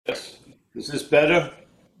Is this better?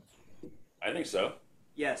 I think so.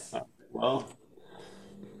 Yes. Well,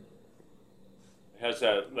 It has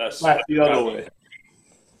that less. back the other way.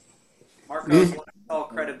 Marco's lost all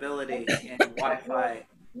credibility in Wi-Fi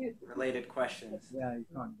related questions. Yeah, you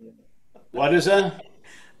can't hear it. What is that?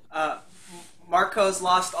 Marco's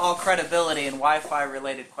lost all credibility in Wi-Fi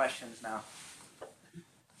related questions now.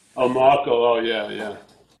 Oh, Marco. Oh, yeah, yeah.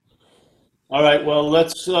 All right. Well,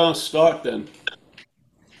 let's start then.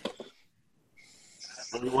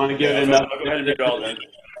 You want to give it I'll go ahead and read it all then.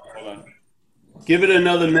 Hold on. Give it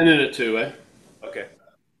another minute or two, eh? Okay.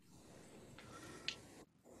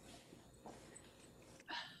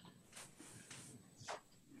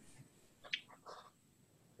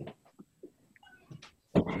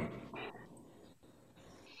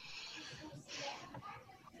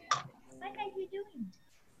 What are you doing?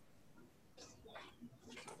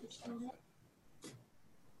 What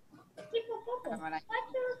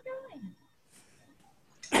you're doing?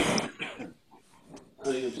 I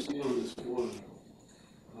am stealing this water.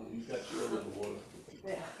 Oh, you got your little water.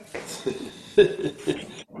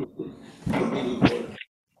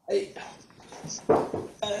 Hey.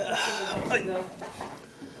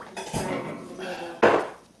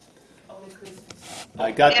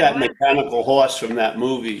 I got that mechanical horse from that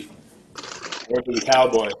movie, Urban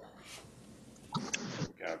Cowboy.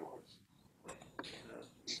 Cowboys.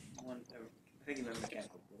 I think you meant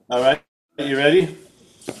mechanical. All right, you ready?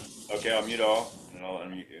 Okay, I'll mute all, and I'll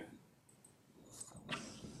unmute you.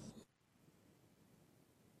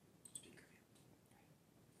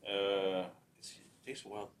 It takes a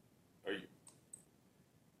while. Are you?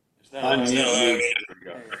 Is that Unmute me. There we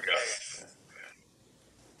go.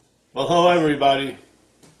 Well, hello, everybody.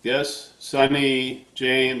 Yes, Sonny,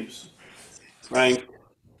 James, Frank,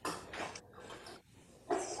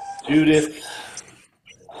 Judith.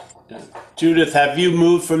 Judith, have you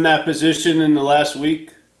moved from that position in the last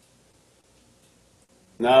week?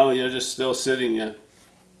 No, you're just still sitting there.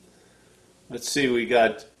 Let's see, we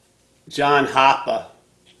got John Hopper,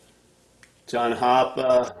 John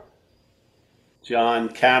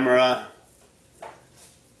Camera.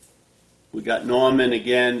 We got Norman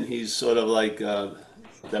again. He's sort of like the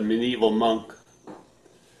medieval monk.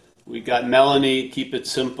 We got Melanie, keep it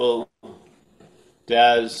simple.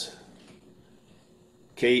 Daz,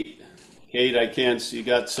 Kate, I can't see. You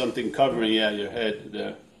got something covering your head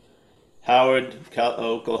there. Howard,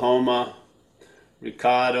 Oklahoma.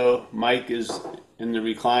 Ricardo, Mike is in the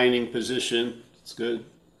reclining position. It's good.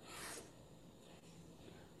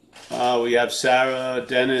 We have Sarah,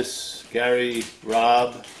 Dennis, Gary,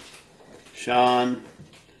 Rob, Sean,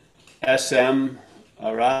 SM,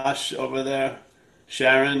 Arash over there,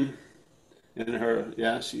 Sharon,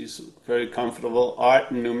 she's very comfortable. Art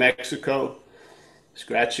in New Mexico,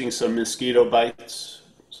 scratching some mosquito bites.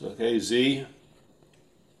 It's okay. Z.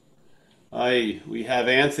 We have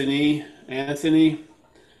Anthony. Anthony,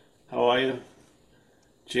 how are you?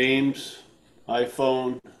 James,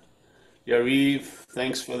 iPhone. Yariv,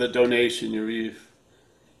 thanks for the donation, Yariv.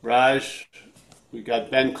 Raj, we got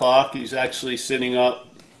Ben Clark. He's actually sitting up,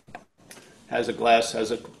 has a glass,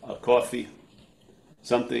 has a coffee,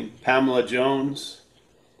 something. Pamela Jones,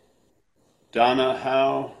 Donna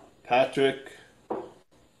Howe, Patrick.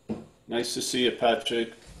 Nice to see you,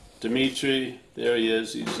 Patrick. Dimitri, there he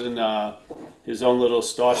is. He's in his own little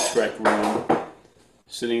Star Trek room,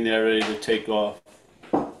 sitting there ready to take off.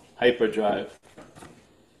 Hyperdrive.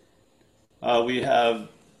 We have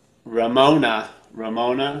Ramona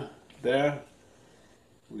there.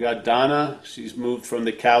 We got Donna. She's moved from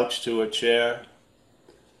the couch to a chair.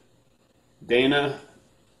 Dana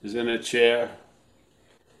is in a chair.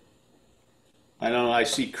 I don't know. I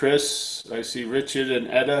see Chris. I see Richard and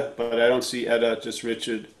Etta, but I don't see Etta, just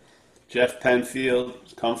Richard. Jeff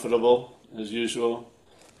Penfield, comfortable as usual.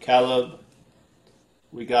 Caleb.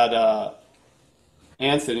 We got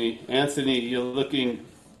Anthony. Anthony, you're looking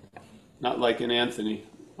not like an Anthony.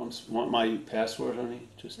 Want my password, honey?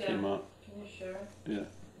 Just came up. Can you share? Yeah.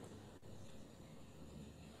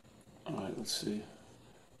 All right, let's see.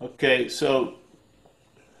 Okay, so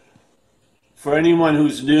for anyone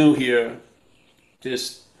who's new here,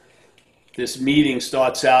 this meeting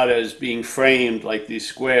starts out as being framed like these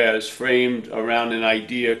squares, framed around an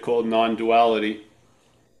idea called non-duality.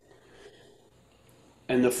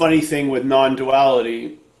 And the funny thing with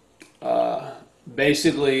non-duality,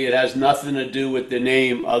 basically it has nothing to do with the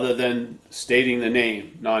name other than stating the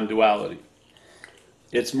name, non-duality.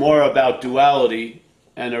 It's more about duality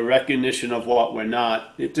and a recognition of what we're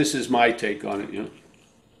not. This is my take on it,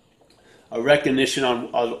 a recognition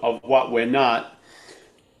of what we're not.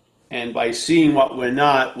 And by seeing what we're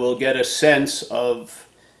not, we'll get a sense of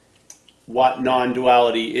what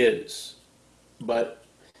non-duality is. But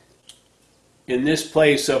in this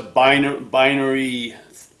place of binary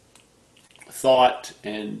thought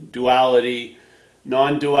and duality,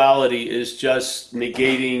 non-duality is just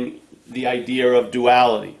negating the idea of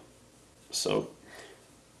duality. So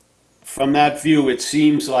from that view, it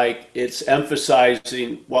seems like it's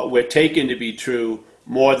emphasizing what we're taking to be true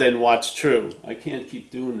more than what's true. I can't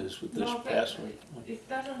keep doing this with this No, but password. it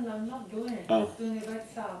doesn't, I'm not doing it. Oh. It's doing it by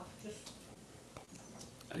itself. Just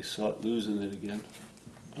I saw it losing it again.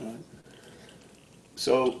 All right.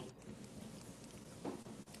 So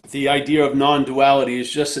the idea of non-duality is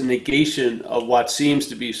just a negation of what seems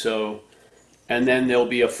to be so, and then there'll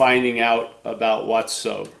be a finding out about what's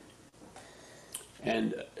so.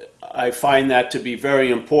 And I find that to be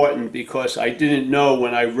very important because I didn't know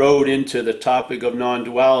when I rode into the topic of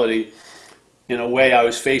non-duality, in a way I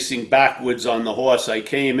was facing backwards on the horse I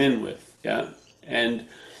came in with, yeah? And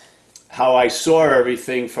how I saw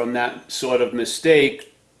everything from that sort of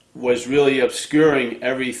mistake was really obscuring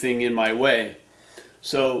everything in my way.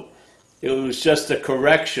 So it was just a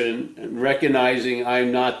correction and recognizing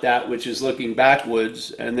I'm not that which is looking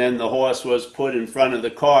backwards, and then the horse was put in front of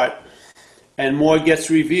the cart and more gets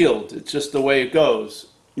revealed. It's just the way it goes.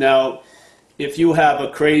 Now, if you have a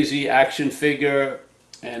crazy action figure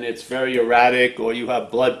and it's very erratic, or you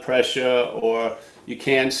have blood pressure, or you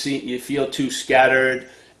can't see, you feel too scattered,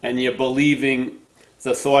 and you're believing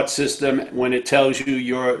the thought system when it tells you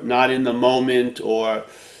you're not in the moment, or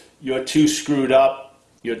you're too screwed up,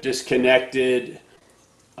 you're disconnected,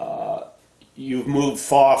 you've moved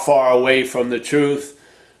far, far away from the truth.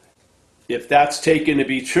 If that's taken to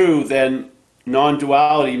be true, then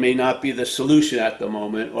non-duality may not be the solution at the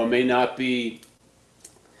moment, or may not be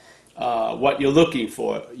what you're looking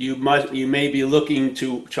for. You may be looking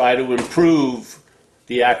to try to improve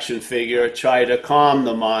the action figure, try to calm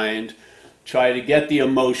the mind, try to get the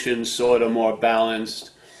emotions sort of more balanced,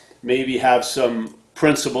 maybe have some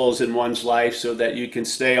principles in one's life so that you can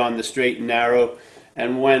stay on the straight and narrow.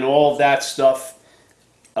 And when all that stuff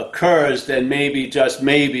occurs, then maybe, just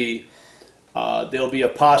maybe, there'll be a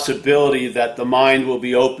possibility that the mind will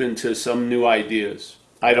be open to some new ideas.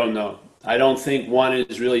 I don't know. I don't think one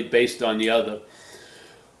is really based on the other.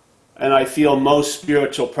 And I feel most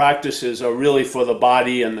spiritual practices are really for the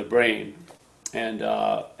body and the brain. And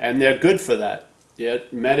they're good for that. Yeah,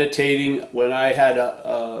 meditating, when I had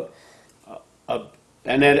an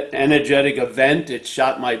energetic event, it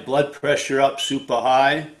shot my blood pressure up super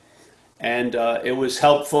high. And it was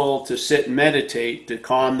helpful to sit and meditate to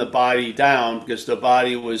calm the body down, because the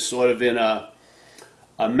body was sort of in a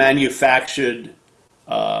manufactured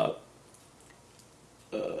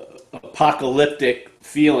apocalyptic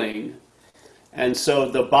feeling. And so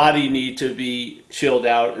the body needed to be chilled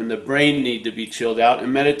out and the brain needed to be chilled out.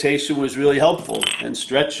 And meditation was really helpful, and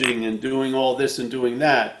stretching and doing all this and doing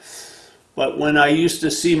that. But when I used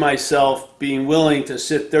to see myself being willing to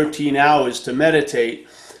sit 13 hours to meditate,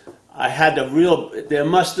 I had there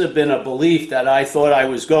must have been a belief that I thought I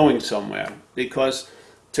was going somewhere, because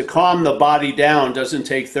to calm the body down doesn't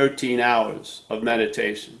take 13 hours of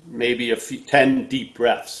meditation. Maybe 10 deep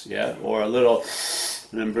breaths, yeah, or a little,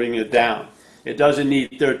 and then bring it down. It doesn't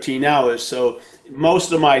need 13 hours. So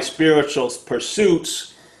most of my spiritual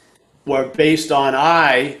pursuits were based on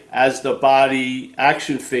I, as the body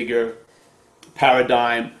action figure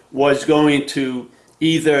paradigm, was going to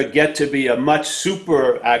either get to be a much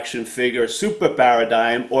super action figure, super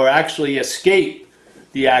paradigm, or actually escape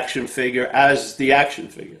the action figure as the action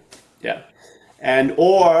figure. Yeah. And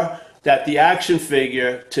or that the action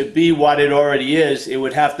figure, to be what it already is, it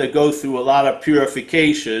would have to go through a lot of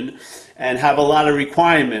purification and have a lot of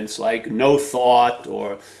requirements, like no thought,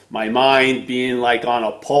 or my mind being like on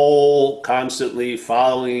a pole, constantly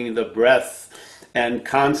following the breath, and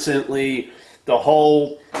constantly the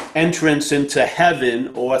whole entrance into heaven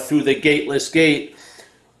or through the gateless gate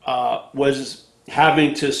was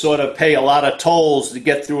having to sort of pay a lot of tolls to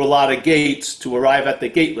get through a lot of gates to arrive at the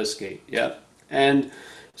gateless gate. Yeah. And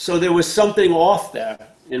so there was something off there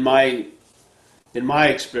in my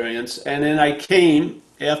experience. And then I came,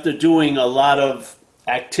 after doing a lot of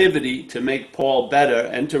activity to make Paul better,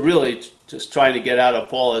 and to really just trying to get out of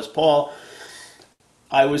Paul as Paul,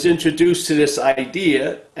 I was introduced to this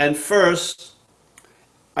idea. And first,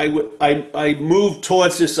 I moved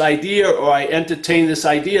towards this idea, or I entertained this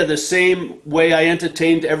idea the same way I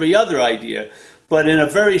entertained every other idea. But in a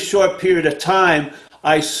very short period of time,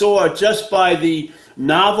 I saw, just by the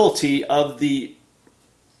novelty of the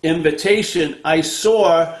invitation, I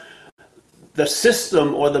saw the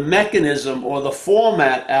system or the mechanism or the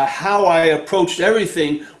format, how I approached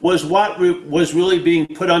everything was what was really being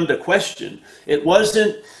put under question. It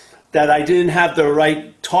wasn't that I didn't have the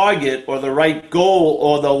right target or the right goal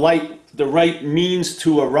or the right means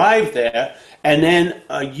to arrive there, and then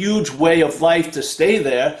a huge way of life to stay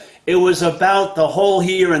there. It was about the whole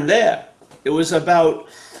here and there. It was about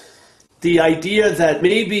the idea that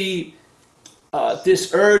maybe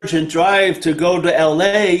this urge and drive to go to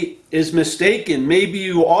LA is mistaken. Maybe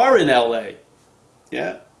you are in LA.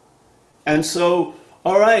 Yeah. And so,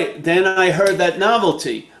 all right, then I heard that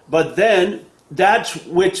novelty. But then that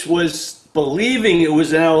which was believing it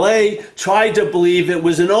was in LA tried to believe it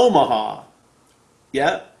was in Omaha.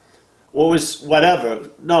 Yeah. Or was whatever.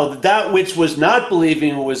 No, that which was not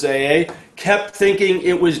believing it was AA kept thinking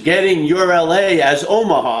it was getting your LA as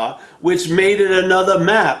Omaha, which made it another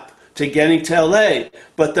map to getting to LA.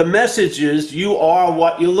 But the message is you are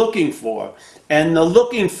what you're looking for. And the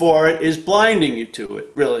looking for it is blinding you to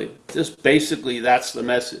it, really. Just basically that's the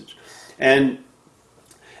message. And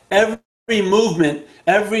every movement,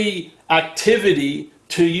 every activity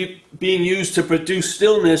being used to produce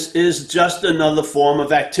stillness is just another form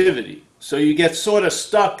of activity. So you get sort of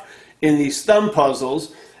stuck in these thumb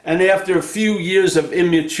puzzles, and after a few years of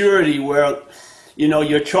immaturity where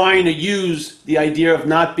you're trying to use the idea of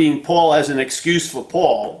not being Paul as an excuse for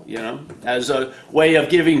Paul, as a way of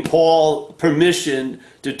giving Paul permission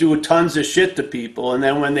to do tons of shit to people, and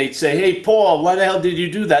then when they say, hey Paul, why the hell did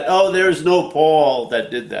you do that? Oh, there's no Paul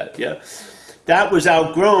that did that. Yeah, that was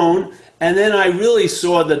outgrown. And then I really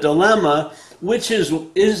saw the dilemma, which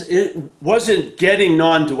it wasn't getting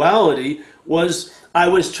non-duality, was I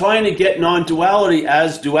was trying to get non-duality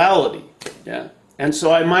as duality. Yeah. And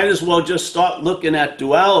so I might as well just start looking at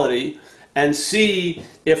duality and see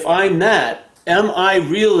if I'm that. Am I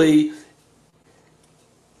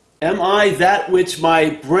that which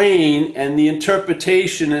my brain and the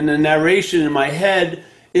interpretation and the narration in my head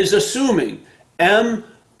is assuming?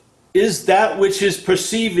 Is that which is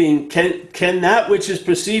perceiving, can that which is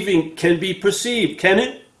perceiving can be perceived? Can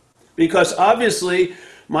it? Because obviously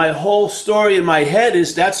my whole story in my head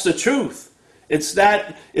is that's the truth. It's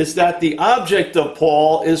that the object of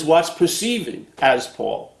Paul is what's perceiving as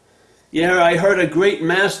Paul. Yeah, I heard a great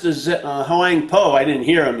master, Huang Po. I didn't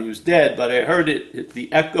hear him, he was dead, but I heard the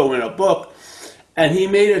echo in a book. And he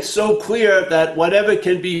made it so clear that whatever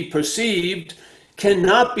can be perceived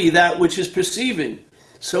cannot be that which is perceiving.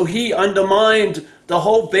 So he undermined the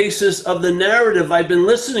whole basis of the narrative I've been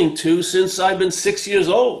listening to since I've been 6 years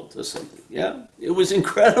old or something. Yeah, it was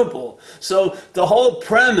incredible. So the whole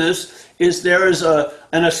premise is there is an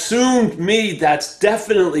assumed me that's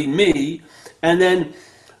definitely me, and then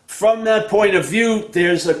from that point of view,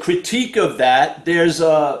 there's a critique of that. There's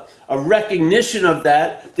a recognition of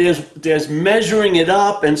that. There's measuring it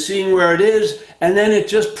up and seeing where it is, and then it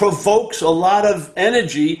just provokes a lot of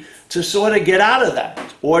energy to sort of get out of that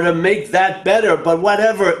or to make that better. But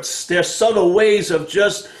whatever, there's subtle ways of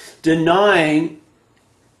just denying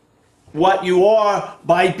what you are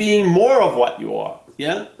by being more of what you are.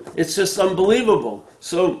 Yeah, it's just unbelievable.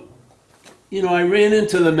 So, I ran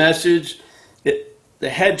into the message. The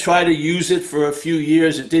head tried to use it for a few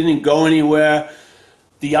years. It didn't go anywhere.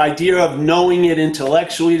 The idea of knowing it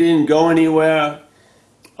intellectually didn't go anywhere.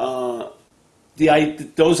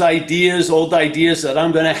 Those ideas, old ideas that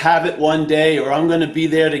I'm going to have it one day or I'm going to be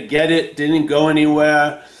there to get it, didn't go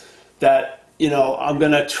anywhere. That, I'm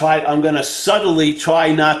going to subtly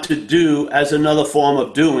try not to do as another form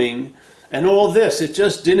of doing. And all this, it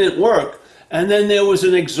just didn't work. And then there was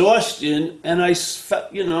an exhaustion, and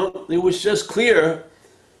it was just clear.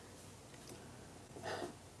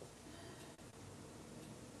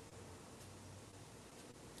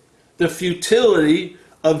 The futility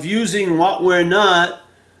of using what we're not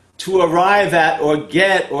to arrive at or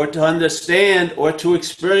get or to understand or to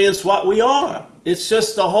experience what we are. It's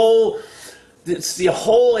just the whole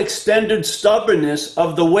extended stubbornness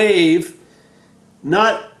of the wave,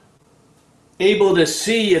 not able to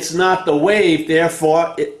see it's not the wave,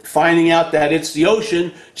 therefore finding out that it's the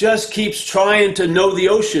ocean, just keeps trying to know the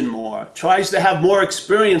ocean more, tries to have more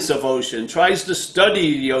experience of ocean, tries to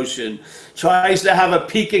study the ocean, tries to have a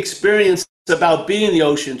peak experience about being the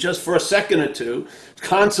ocean just for a second or two,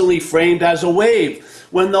 constantly framed as a wave,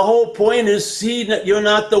 when the whole point is see that you're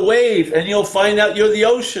not the wave and you'll find out you're the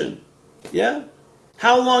ocean. Yeah?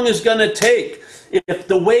 How long is going to take? If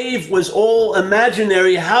the wave was all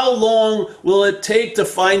imaginary, how long will it take to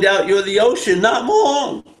find out you're the ocean? Not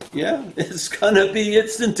long. Yeah, it's going to be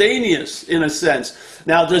instantaneous in a sense.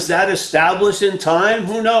 Now, does that establish in time?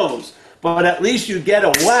 Who knows? But at least you get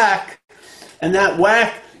a whack, and that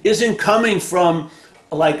whack isn't coming from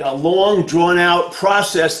like a long drawn out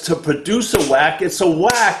process to produce a whack. It's a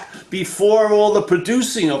whack before all the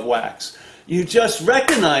producing of whacks. You just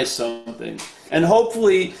recognize something, and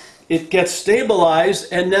hopefully it gets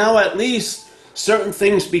stabilized, and now at least certain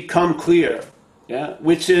things become clear. Yeah,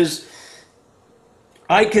 which is,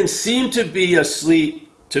 I can seem to be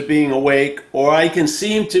asleep to being awake, or I can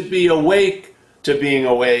seem to be awake to being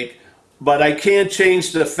awake, but I can't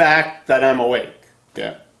change the fact that I'm awake.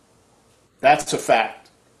 Yeah, that's a fact.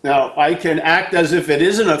 Now, I can act as if it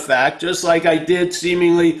isn't a fact, just like I did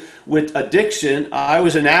seemingly with addiction. I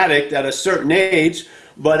was an addict at a certain age,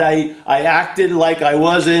 but I acted like I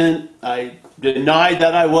wasn't. I denied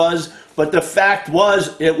that I was, but the fact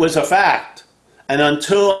was, it was a fact. And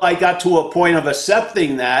until I got to a point of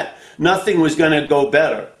accepting that, nothing was going to go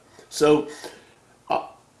better. So,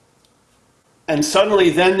 and suddenly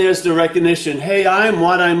then there's the recognition, hey, I'm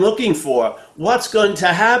what I'm looking for. What's going to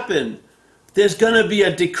happen? There's going to be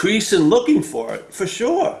a decrease in looking for it, for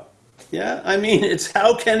sure. Yeah, I mean, it's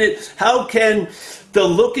how can the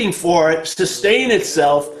looking for it sustain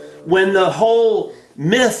itself when the whole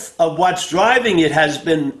myth of what's driving it has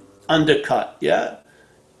been undercut? Yeah.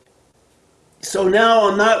 So now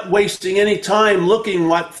I'm not wasting any time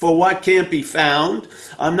looking for what can't be found.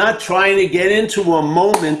 I'm not trying to get into a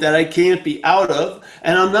moment that I can't be out of,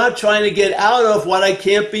 and I'm not trying to get out of what I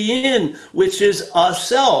can't be in, which is a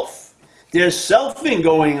self. There's selfing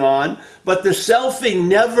going on, but the selfing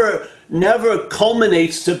never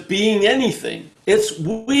culminates to being anything. It's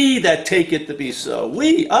we that take it to be so.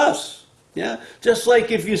 We, us. Yeah, just like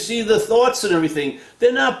if you see the thoughts and everything,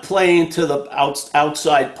 they're not playing to the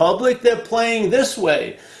outside public. They're playing this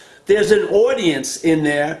way. There's an audience in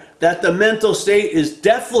there that the mental state is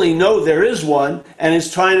definitely there is one, and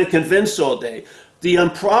is trying to convince all day. The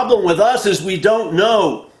problem with us is we don't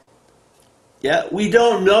know. Yeah, we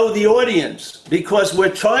don't know the audience because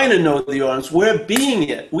we're trying to know the audience. We're being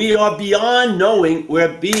it. We are beyond knowing,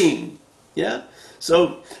 we're being. Yeah?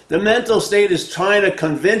 So the mental state is trying to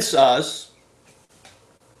convince us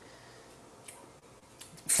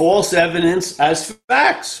false evidence as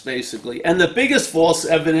facts, basically. And the biggest false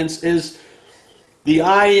evidence is the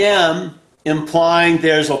I am implying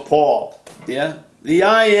there's a Paul. Yeah? The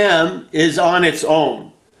I am is on its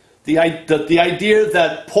own. The idea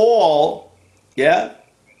that Paul, yeah,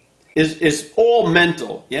 is all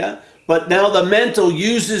mental, yeah? But now the mental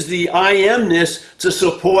uses the I amness to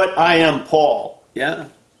support I am Paul, yeah?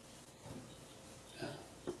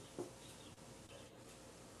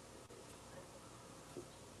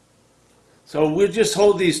 So we'll just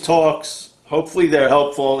hold these talks. Hopefully they're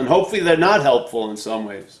helpful, and hopefully they're not helpful in some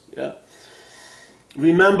ways, yeah?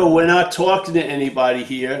 Remember, we're not talking to anybody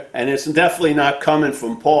here, and it's definitely not coming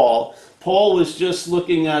from Paul. Paul was just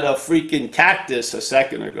looking at a freaking cactus a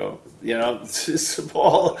second ago. You know,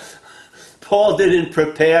 Paul didn't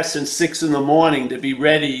prepare since 6 a.m. to be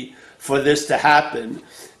ready for this to happen.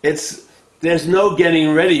 There's no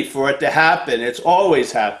getting ready for it to happen. It's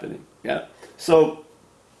always happening. Yeah. So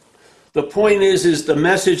the point is the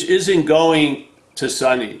message isn't going to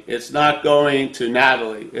Sunny. It's not going to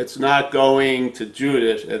Natalie. It's not going to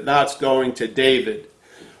Judith. It's not going to David.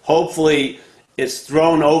 Hopefully, it's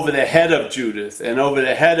thrown over the head of Judith and over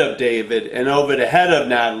the head of David and over the head of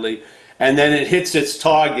Natalie, and then it hits its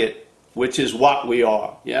target, which is what we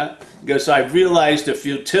are, yeah? Because I've realized the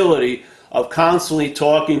futility of constantly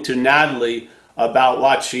talking to Natalie about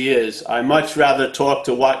what she is. I much rather talk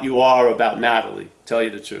to what you are about Natalie, tell you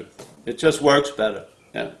the truth. It just works better,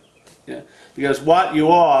 yeah? Yeah. Because what you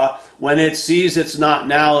are, when it sees it's not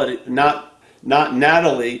Natalie, the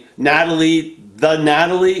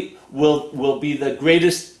Natalie will be the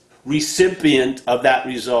greatest recipient of that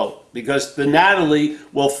result, because the Natalie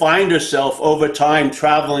will find herself over time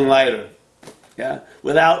traveling lighter, yeah,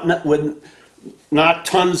 with not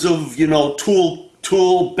tons of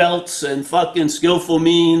tool belts and fucking skillful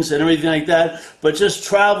means and everything like that, but just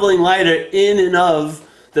traveling lighter in and of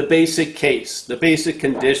the basic case, the basic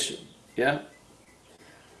condition, yeah.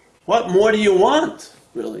 What more do you want,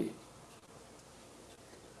 really?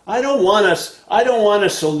 I don't want a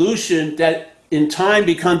solution that in time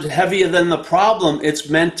becomes heavier than the problem it's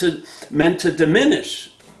meant to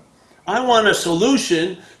diminish. I want a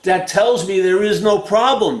solution that tells me there is no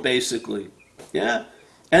problem, basically. Yeah?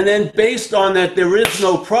 And then based on that there is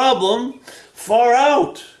no problem, far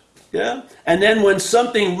out. Yeah? And then when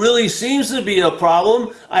something really seems to be a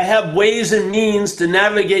problem, I have ways and means to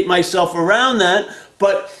navigate myself around that,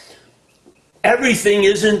 but everything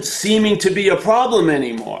isn't seeming to be a problem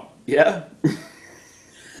anymore. Yeah?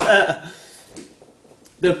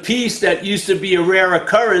 the peace that used to be a rare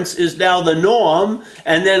occurrence is now the norm,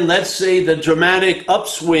 and then let's say the dramatic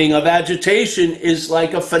upswing of agitation is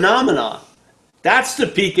like a phenomenon. That's the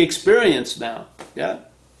peak experience now. Yeah.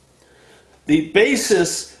 The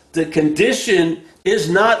basis, the condition is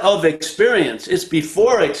not of experience, it's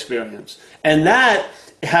before experience. And that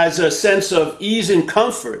has a sense of ease and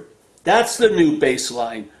comfort. That's the new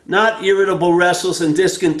baseline, not irritable, restless, and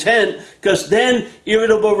discontent, because then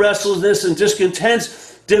irritable, restlessness, and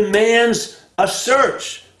discontent demands a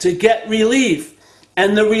search to get relief.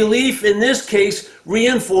 And the relief in this case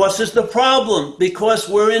reinforces the problem, because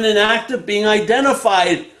we're in an act of being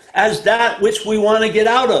identified as that which we want to get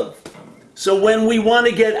out of. So when we want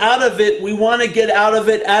to get out of it, we want to get out of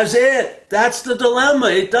it as it. That's the dilemma.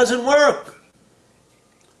 It doesn't work.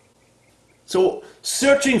 So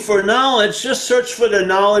searching for knowledge, just search for the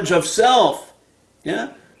knowledge of self.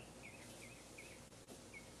 Yeah?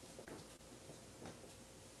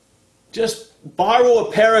 Just borrow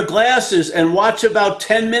a pair of glasses and watch about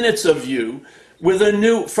 10 minutes of you with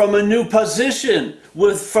from a new position,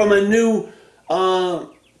 from a new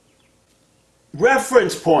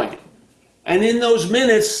reference point. And in those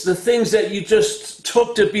minutes, the things that you just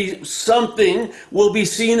took to be something will be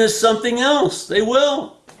seen as something else. They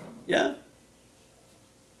will. Yeah?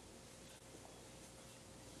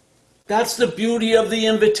 That's the beauty of the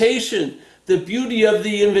invitation. The beauty of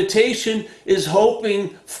the invitation is hoping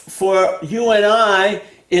for you and I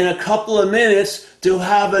in a couple of minutes to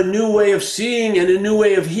have a new way of seeing and a new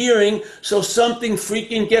way of hearing, so something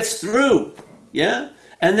freaking gets through. Yeah?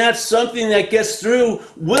 And that something that gets through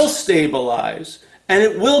will stabilize and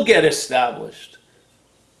it will get established.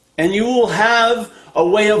 And you will have a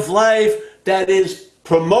way of life that is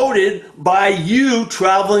promoted by you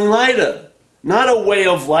traveling lighter. Not a way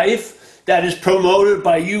of life that is promoted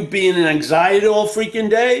by you being in anxiety all freaking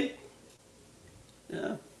day.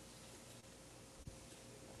 Yeah.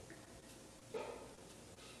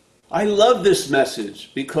 I love this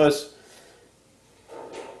message because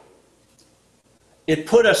it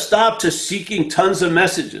put a stop to seeking tons of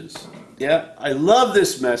messages. Yeah, I love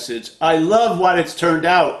this message. I love what it's turned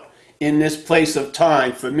out in this place of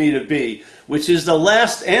time for me to be, which is the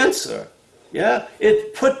last answer. Yeah,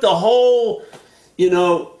 it put the whole,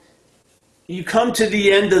 you come to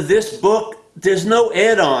the end of this book, there's no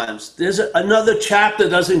add-ons. There's another chapter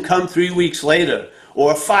doesn't come 3 weeks later.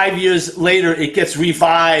 Or 5 years later, it gets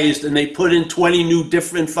revised and they put in 20 new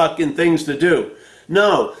different fucking things to do.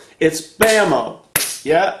 No, it's bammo.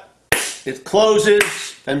 Yeah? It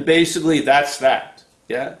closes and basically that's that.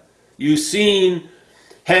 Yeah? You've seen,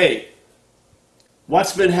 hey,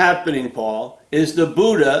 what's been happening, Paul, is the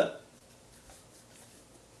Buddha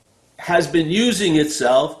has been using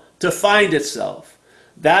itself to find itself.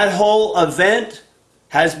 That whole event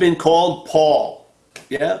has been called Paul.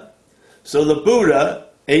 Yeah? So the Buddha,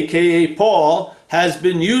 aka Paul, has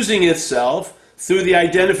been using itself through the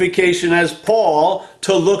identification as Paul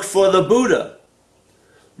to look for the Buddha.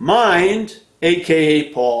 Mind,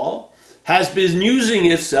 aka Paul, has been using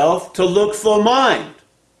itself to look for mind.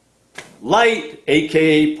 Light,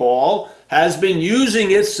 aka Paul, has been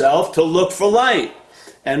using itself to look for light.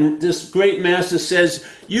 And this great master says,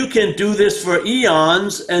 you can do this for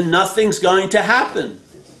eons and nothing's going to happen.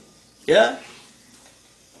 Yeah?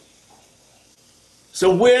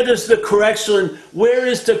 So where is the correction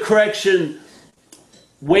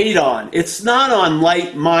weight on? It's not on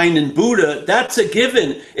light, mind, and Buddha. That's a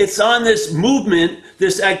given. It's on this movement,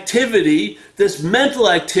 this activity, this mental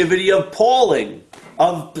activity of Pauling,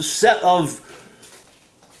 of sunnying,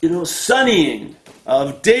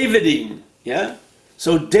 of Daviding. Yeah?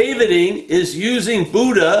 So Daviding is using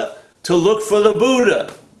Buddha to look for the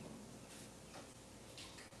Buddha.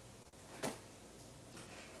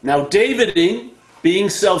 Now Daviding, being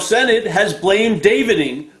self-centered, has blamed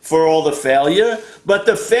Daviding for all the failure, but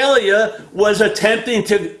the failure was attempting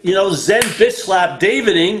to, Zen bitch slap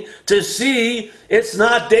Daviding to see it's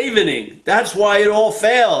not Daviding. That's why it all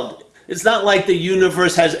failed. It's not like the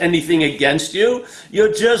universe has anything against you.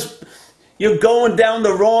 You're going down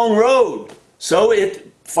the wrong road. So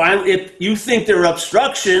you think they're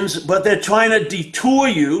obstructions, but they're trying to detour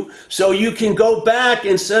you so you can go back.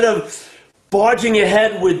 Instead of barging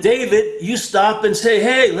ahead with David, you stop and say,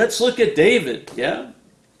 hey, let's look at David. Yeah?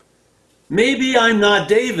 Maybe I'm not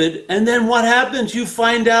David, and then what happens? You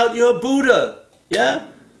find out you're Buddha. Yeah?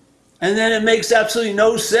 And then it makes absolutely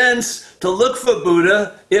no sense to look for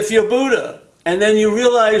Buddha if you're Buddha. And then you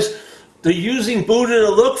realize the using Buddha to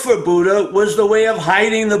look for Buddha was the way of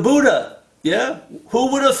hiding the Buddha. Yeah?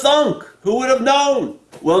 Who would have thunk? Who would have known?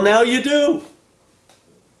 Well, now you do.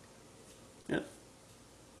 Yeah.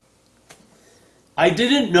 I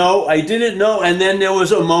didn't know, and then there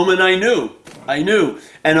was a moment I knew.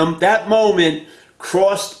 And that moment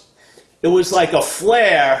crossed, it was like a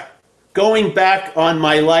flare going back on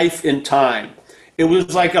my life in time. It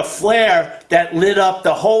was like a flare that lit up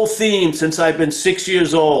the whole theme since I've been 6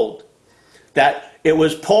 years old. That it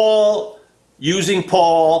was Paul using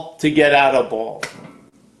Paul to get out of Paul.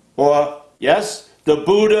 Or, yes, the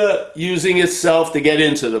Buddha using itself to get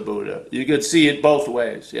into the Buddha. You could see it both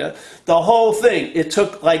ways, yeah? The whole thing, it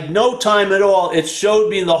took like no time at all. It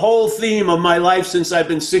showed me the whole theme of my life since I've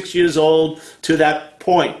been 6 years old to that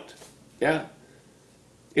point, yeah?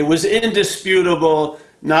 It was indisputable,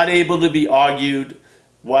 not able to be argued.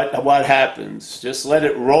 What happens? Just let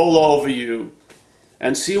it roll over you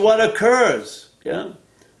and see what occurs, yeah?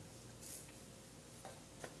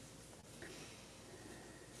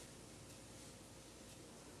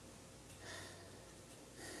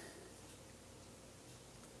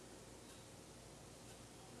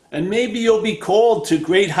 And maybe you'll be called to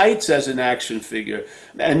great heights as an action figure,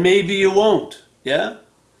 and maybe you won't, yeah?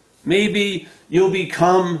 Maybe you'll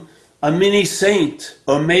become a mini saint,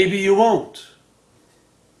 or maybe you won't.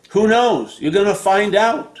 Who knows? You're going to find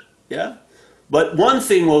out, yeah? But one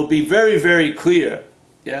thing will be very, very clear,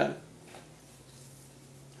 yeah?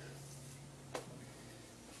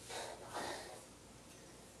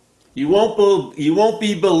 You won't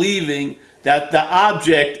be believing that the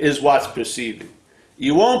object is what's perceiving.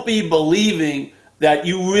 You won't be believing that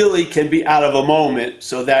you really can be out of a moment,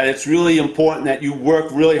 so that it's really important that you work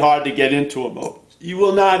really hard to get into a moment. You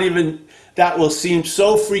will not even, that will seem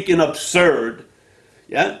so freaking absurd,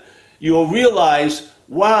 yeah? You'll realize,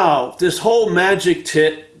 wow, this whole magic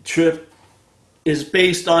trip is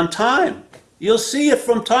based on time. You'll see it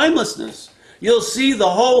from timelessness. You'll see the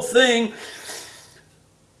whole thing.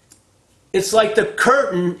 It's like the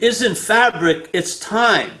curtain isn't fabric, it's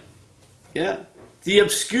time, yeah? The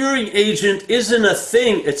obscuring agent isn't a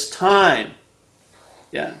thing, it's time.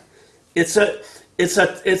 Yeah. It's like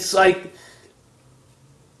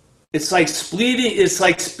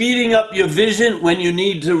speeding up your vision when you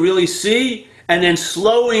need to really see, and then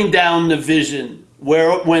slowing down the vision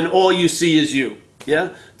when all you see is you.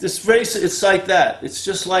 Yeah? It's like that. It's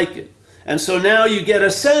just like it. And so now you get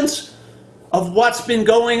a sense of what's been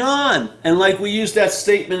going on. And like we use that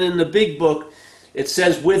statement in the big book, it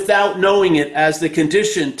says, without knowing it as the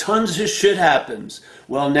condition, tons of shit happens.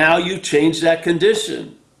 Well, now you change that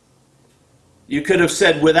condition. You could have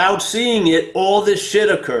said, without seeing it, all this shit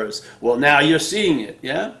occurs. Well, now you're seeing it,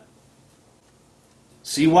 yeah?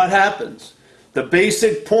 See what happens. The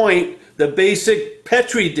basic point, the basic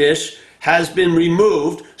Petri dish has been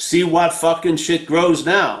removed. See what fucking shit grows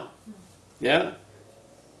now, yeah?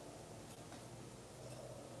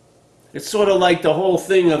 It's sort of like the whole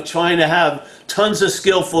thing of trying to have tons of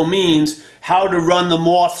skillful means how to run the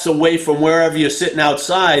moths away from wherever you're sitting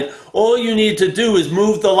outside. All you need to do is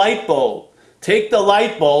move the light bulb. Take the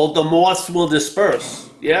light bulb, the moths will disperse.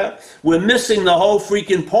 Yeah? We're missing the whole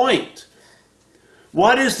freaking point.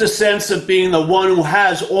 What is the sense of being the one who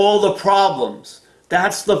has all the problems?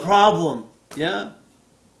 That's the problem. Yeah?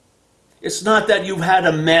 It's not that you've had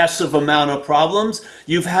a massive amount of problems.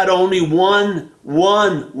 You've had only one,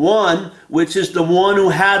 which is the one who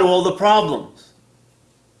had all the problems.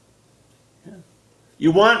 Yeah.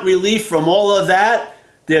 You want relief from all of that?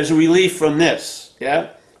 There's relief from this.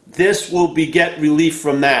 Yeah? This will beget relief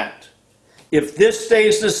from that. If this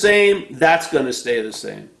stays the same, that's going to stay the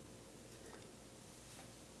same.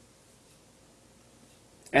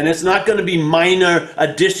 And it's not going to be minor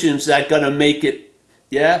additions that are going to make it.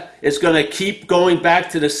 Yeah, it's going to keep going back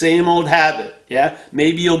to the same old habit. Yeah,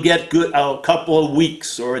 maybe you'll get good a couple of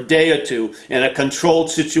weeks or a day or two in a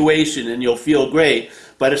controlled situation and you'll feel great.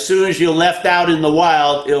 But as soon as you're left out in the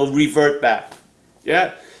wild, it'll revert back.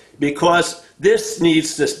 Yeah, because this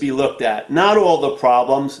needs to be looked at. Not all the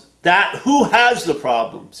problems. Who has the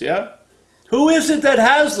problems? Yeah, who is it that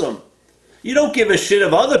has them? You don't give a shit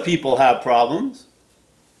if other people have problems.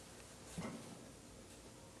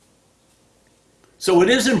 So it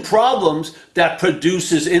isn't problems that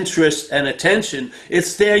produces interest and attention.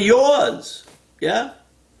 It's they're yours. Yeah?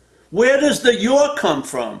 Where does the your come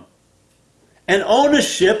from? An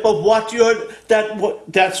ownership of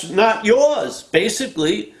that's not yours.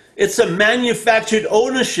 Basically, it's a manufactured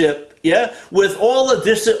ownership, yeah, with all of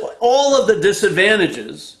the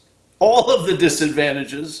disadvantages,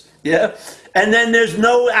 yeah? And then there's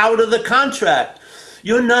no out of the contract.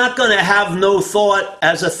 You're not going to have no thought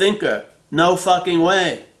as a thinker. No fucking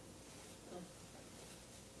way.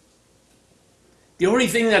 The only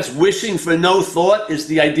thing that's wishing for no thought is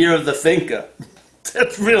the idea of the thinker.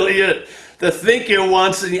 That's really it. The thinker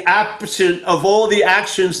wants the opposite of all the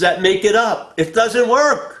actions that make it up. It doesn't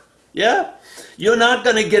work. Yeah? You're not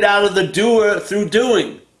going to get out of the doer through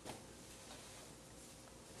doing.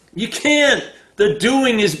 You can't. The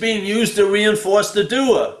doing is being used to reinforce the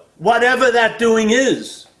doer, whatever that doing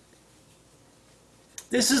is.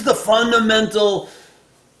 This is the fundamental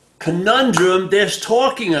conundrum they're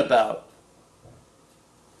talking about.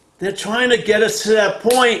 They're trying to get us to that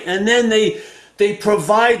point, and then they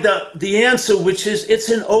provide the answer, which is it's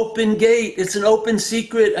an open gate. It's an open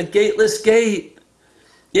secret, a gateless gate.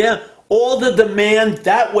 Yeah, all the demand,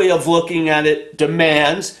 that way of looking at it,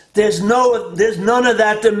 demands. There's none of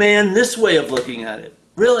that demand this way of looking at it.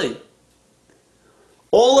 Really.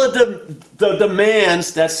 All of the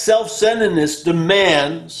demands that self-centeredness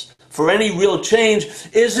demands for any real change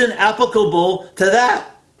isn't applicable to that.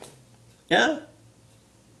 Yeah?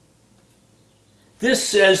 This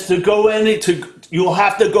says you'll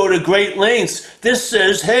have to go to great lengths. This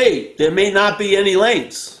says, hey, there may not be any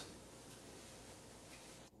lengths.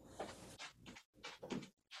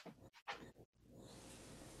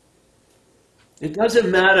 It doesn't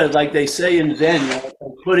matter, like they say in Zen,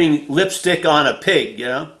 putting lipstick on a pig,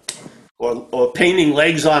 or painting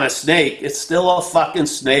legs on a snake. It's still a fucking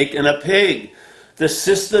snake and a pig. The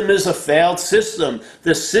system is a failed system.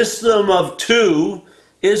 The system of two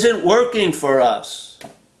isn't working for us.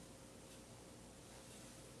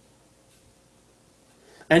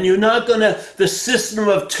 And the system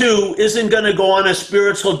of two isn't going to go on a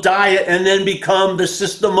spiritual diet and then become the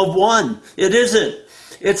system of one. It isn't.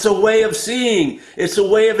 It's a way of seeing. It's a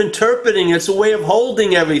way of interpreting. It's a way of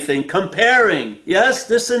holding everything, comparing. Yes,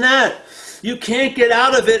 this and that. You can't get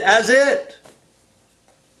out of it as it.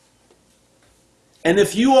 And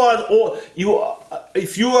if you are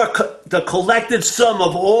the collected sum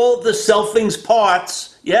of all the selfing's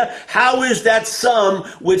parts, yeah, how is that sum,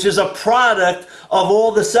 which is a product of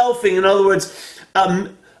all the selfing? In other words,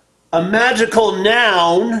 a magical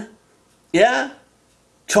noun, yeah,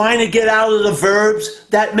 trying to get out of the verbs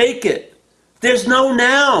that make it. There's no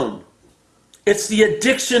noun. It's the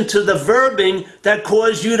addiction to the verbing that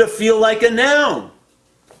caused you to feel like a noun.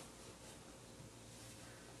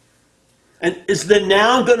 And is the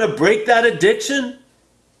noun going to break that addiction?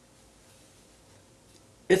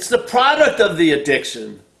 It's the product of the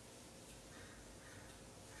addiction.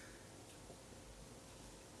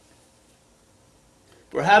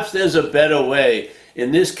 Perhaps there's a better way.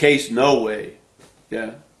 In this case, no way.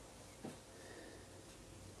 Yeah.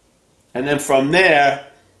 And then from there,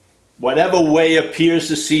 whatever way appears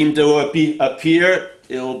to seem to appear,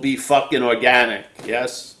 it'll be fucking organic.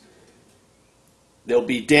 Yes? There'll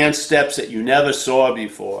be dance steps that you never saw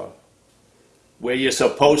before. Where you're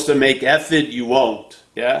supposed to make effort, you won't.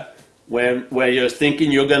 Yeah? Where you're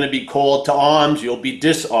thinking you're going to be called to arms, you'll be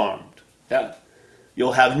disarmed. Yeah?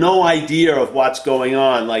 You'll have no idea of what's going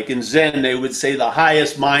on. Like in Zen, they would say the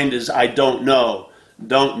highest mind is I don't know.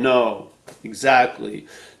 Don't know. Exactly.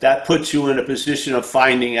 That puts you in a position of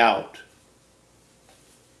finding out.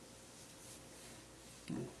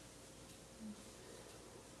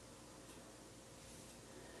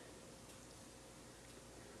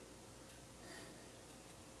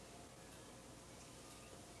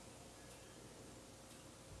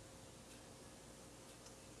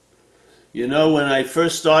 You know, when I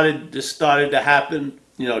first this started to happen,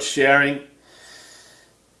 sharing,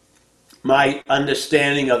 my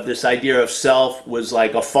understanding of this idea of self was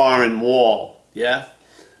like a foreign wall, yeah?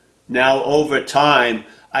 Now, over time,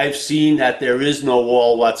 I've seen that there is no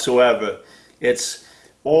wall whatsoever. It's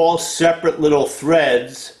all separate little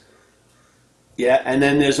threads, yeah? And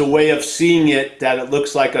then there's a way of seeing it that it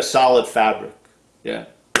looks like a solid fabric, yeah?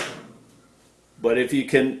 But if you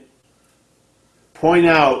can point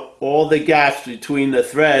out all the gaps between the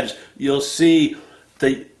threads, you'll see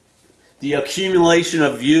the accumulation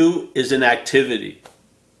of you is an activity.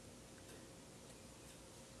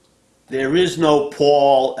 There is no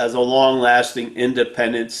Paul as a long-lasting,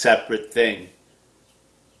 independent, separate thing.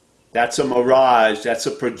 That's a mirage. That's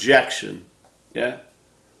a projection. Yeah?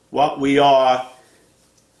 What we are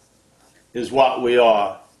is what we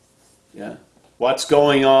are. Yeah? What's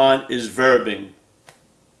going on is verbing.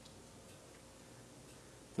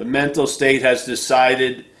 The mental state has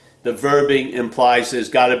decided the verbing implies there's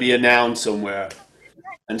got to be a noun somewhere.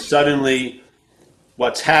 And suddenly,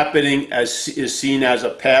 what's happening is seen as a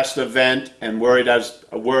past event and worried as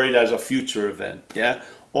a future event. Yeah?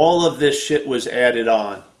 All of this shit was added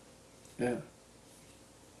on. Yeah.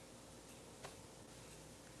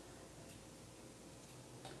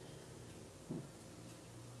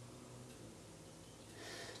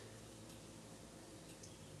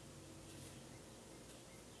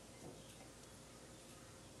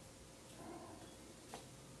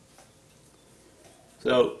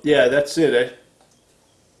 So yeah, that's it.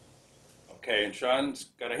 Okay, and Sean's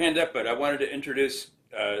got a hand up, but I wanted to introduce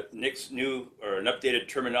Nick's new or an updated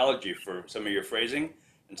terminology for some of your phrasing.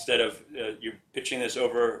 Instead of you pitching this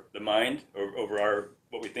over the mind or over our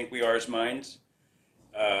what we think we are as minds.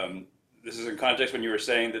 This is in context when you were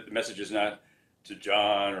saying that the message is not to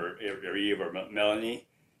John or Eve or Melanie,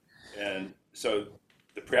 and so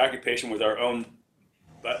the preoccupation with our own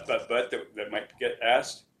but that might get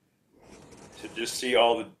asked, to just see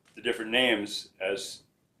all the different names as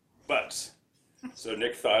buts. So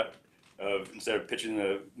Nick thought of, instead of pitching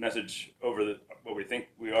the message over what we think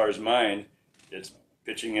we are as mind, it's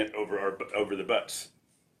pitching it over the butts,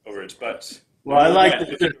 over its butts. Well, I like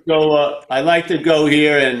to just go. I like to go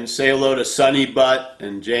here and say hello to Sonny Butt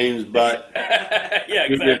and James Butt. Yeah,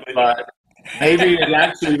 Judith exactly. Butt. Maybe it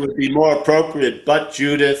actually would be more appropriate. Butt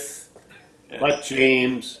Judith, Butt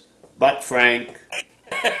James, Butt Frank,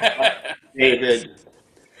 Butt David,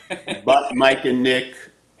 Butt Mike and Nick,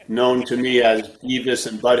 known to me as Beavis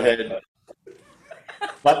and Butthead,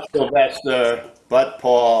 Butt Sylvester, Butt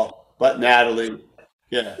Paul, Butt Natalie.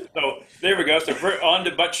 Yeah. So there we go. So we're on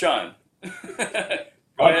to Butt Sean. Go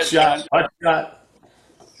Butt ahead, Shot, Sean. Butt Shot.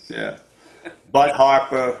 Yeah. Butt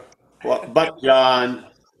Harper, Butt John,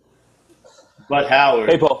 Butt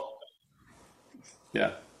Howard. Hey, Paul.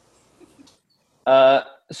 Yeah.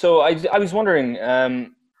 So I was wondering,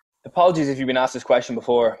 apologies if you've been asked this question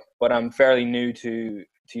before, but I'm fairly new to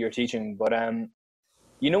your teaching. But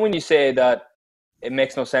you know when you say that it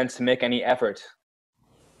makes no sense to make any effort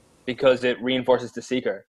because it reinforces the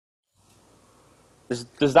seeker? Does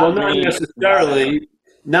that Well, mean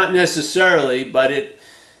not necessarily, but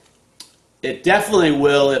it definitely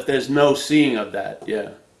will if there's no seeing of that.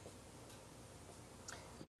 Yeah.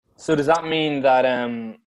 So does that mean that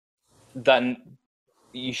that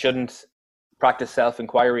you shouldn't practice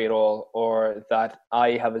self-inquiry at all, or that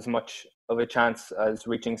I have as much of a chance as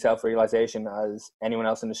reaching self-realization as anyone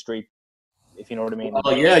else in the street, if you know what I mean?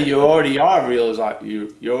 Well, yeah, you already are realized.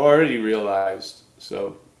 You're already realized.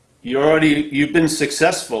 So you've been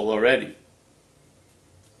successful already.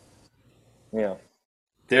 Yeah.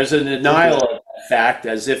 There's a denial of that fact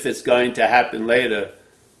as if it's going to happen later,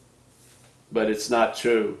 but it's not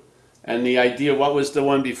true. And the idea, what was the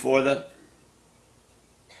one before that?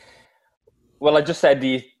 Well, I just said,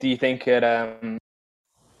 do you think it?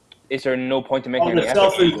 Is there no point in making any The effort?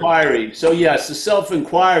 self-inquiry. So yes, the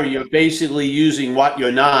self-inquiry, you're basically using what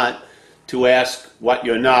you're not to ask what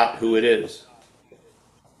you're not, who it is.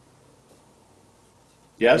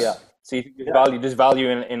 Yes? Yeah. So you think there's value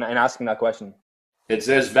in asking that question?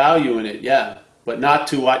 There's value in it, yeah, but not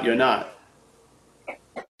to what you're not.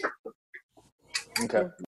 Okay.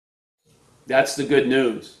 That's the good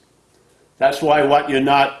news. That's why what you're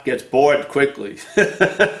not gets bored quickly.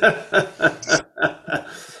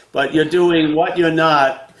 But you're doing what you're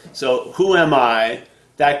not. So who am I?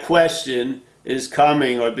 That question is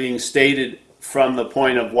coming or being stated from the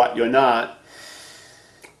point of what you're not.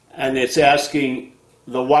 And it's asking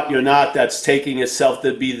the what you're not that's taking itself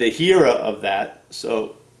to be the hearer of that.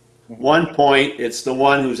 So one point, it's the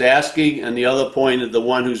one who's asking, and the other point is the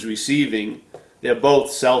one who's receiving. They're both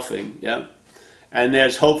selfing, yeah? And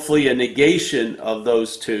there's hopefully a negation of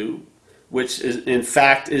those two, which is, in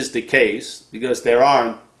fact, is the case, because there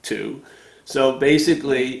aren't two. So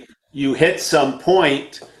basically, you hit some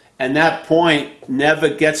point, and that point never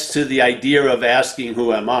gets to the idea of asking,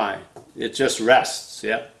 who am I? It just rests,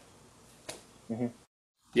 yeah? Mm-hmm.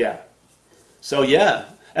 Yeah. So, yeah,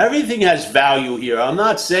 everything has value here. I'm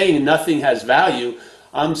not saying nothing has value.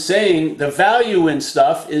 I'm saying the value in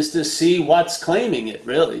stuff is to see what's claiming it,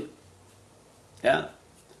 really. Yeah.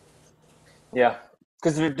 Yeah.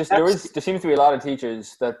 Because there seems to be a lot of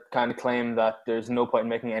teachers that kind of claim that there's no point in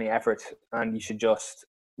making any effort, and you should just,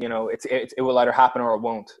 it will either happen or it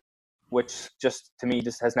won't, which just to me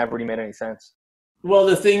just has never really made any sense. Well,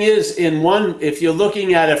 the thing is, if you're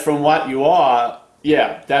looking at it from what you are,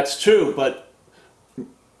 yeah, that's true. But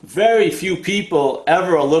very few people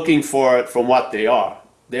ever are looking for it from what they are.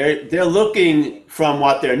 They're looking from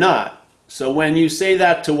what they're not. So when you say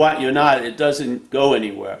that to what you're not, it doesn't go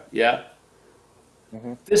anywhere. Yeah.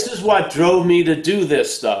 Mm-hmm. This is what drove me to do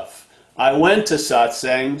this stuff. I went to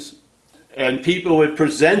satsangs, and people would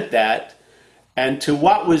present that, and to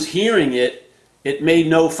what was hearing it, it made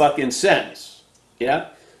no fucking sense.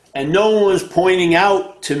 Yeah. And no one was pointing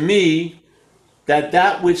out to me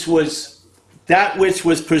that which was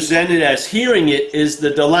presented as hearing it is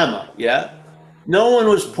the dilemma. Yeah. No one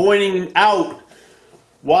was pointing out.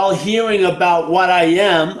 While hearing about what I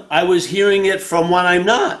am, I was hearing it from what I'm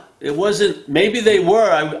not. It wasn't, maybe they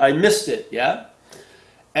were, I missed it, yeah?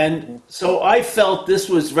 And so I felt this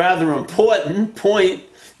was rather important point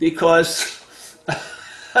because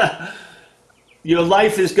your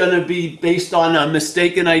life is going to be based on a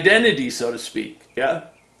mistaken identity, so to speak. Yeah.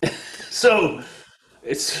 So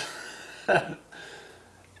it's,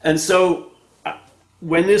 and so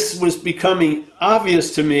when this was becoming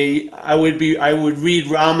obvious to me, I would read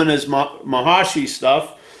Ramana's Maharshi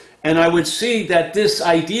stuff, and I would see that this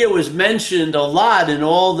idea was mentioned a lot in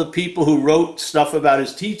all the people who wrote stuff about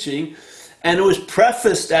his teaching, and it was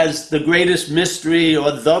prefaced as the greatest mystery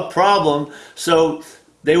or the problem. So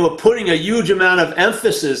they were putting a huge amount of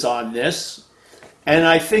emphasis on this, and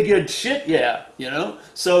I figured, shit, yeah,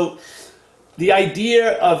 So the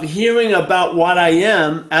idea of hearing about what I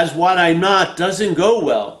am as what I'm not doesn't go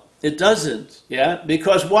well. It doesn't, yeah?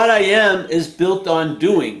 Because what I am is built on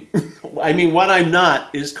doing. I mean, what I'm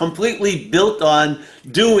not is completely built on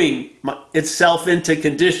doing itself into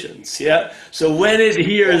conditions, yeah? So when it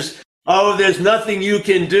hears, oh, there's nothing you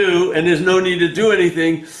can do and there's no need to do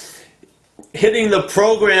anything, hitting the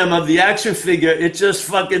program of the action figure, it just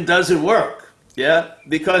fucking doesn't work, yeah?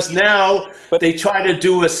 Because now they try to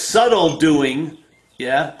do a subtle doing,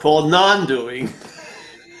 yeah, called non-doing.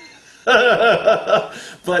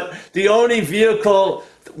 But the only vehicle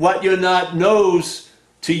what you're not knows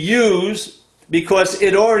to use, because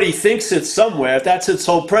it already thinks it's somewhere, that's its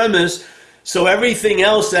whole premise. So everything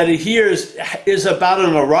else that it hears is about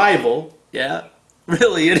an arrival, yeah?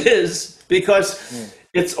 Really, it is, because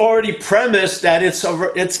it's already premised that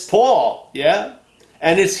it's Paul, yeah?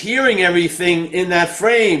 And it's hearing everything in that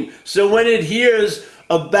frame. So when it hears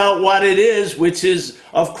about what it is, which is,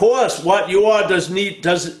 of course, what you are doesn't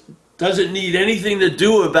need anything to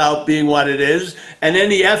do about being what it is, and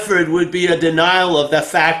any effort would be a denial of the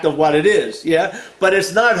fact of what it is, yeah? But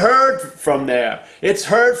it's not heard from there. It's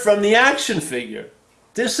heard from the action figure.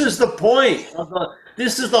 This is the point.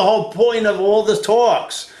 This is the whole point of all the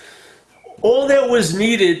talks. All that was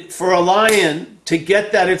needed for a lion to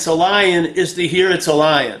get that it's a lion is to hear it's a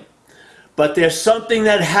lion. But there's something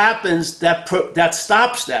that happens that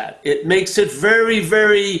stops that. It makes it very,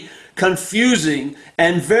 very confusing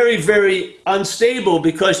and very, very unstable,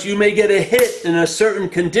 because you may get a hit in a certain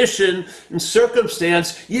condition and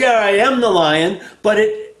circumstance. Yeah, I am the lion, but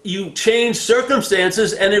you change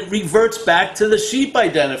circumstances and it reverts back to the sheep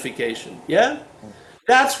identification. Yeah?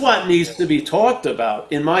 That's what needs to be talked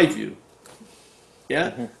about, in my view.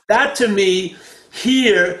 Yeah? That, to me,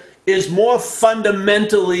 here is more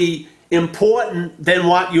fundamentally important than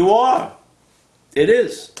what you are. It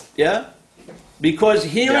is. Yeah? Because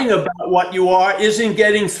hearing about what you are isn't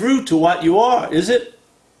getting through to what you are, is it?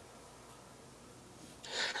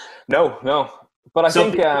 No. But I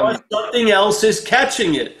think something else is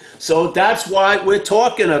catching it. So that's why we're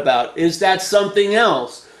talking about, is that something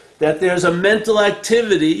else? That there's a mental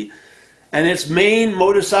activity and its main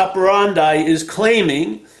modus operandi is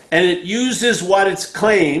claiming, and it uses what it's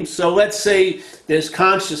claimed. So let's say there's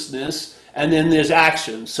consciousness and then there's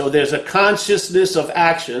action. So there's a consciousness of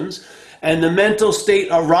actions, and the mental state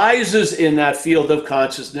arises in that field of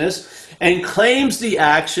consciousness and claims the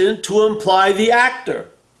action to imply the actor.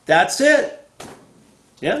 That's it.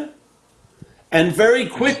 Yeah? And very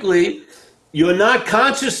quickly, you're not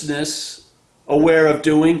consciousness aware of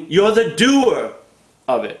doing, you're the doer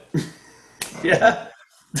of it. Yeah?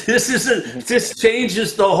 This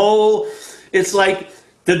changes the whole, it's like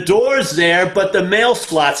the door's there, but the mail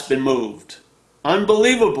slot's been moved.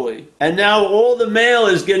 Unbelievably. And now all the mail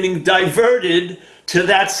is getting diverted to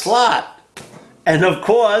that slot. And of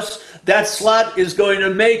course, that slot is going to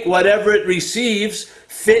make whatever it receives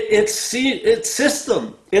fit its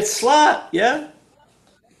system, its slot, yeah?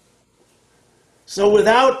 So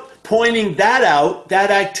without pointing that out, that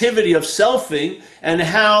activity of selfing, and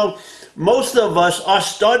how most of us are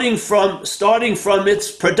starting from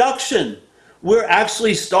its production. We're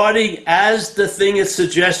actually starting as the thing it's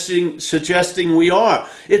suggesting we are.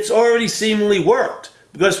 It's already seemingly worked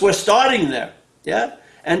because we're starting there. Yeah?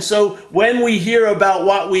 And so when we hear about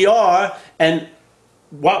what we are, and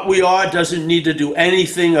what we are doesn't need to do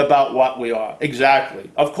anything about what we are.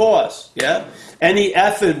 Exactly. Of course. Yeah? Any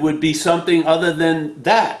effort would be something other than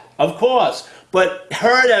that. Of course. But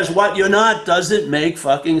heard as what you're not doesn't make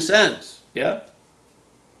fucking sense. Yeah?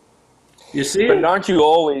 You see? But aren't you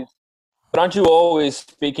always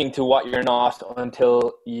speaking to what you're not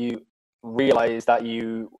until you realize that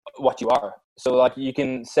what you are? So like you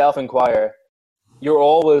can self-inquire. You're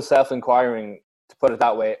always self-inquiring, to put it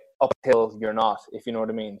that way, up until you're not, if you know what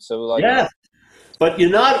I mean. So like, yeah, but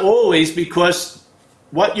you're not always, because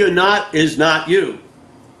what you're not is not you.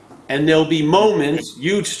 And there'll be moments,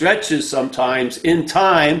 huge stretches sometimes in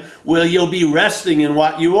time, where you'll be resting in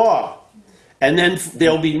what you are. And then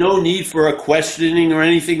there'll be no need for a questioning or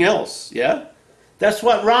anything else. Yeah? That's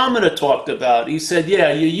what Ramana talked about. He said,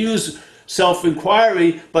 yeah, you use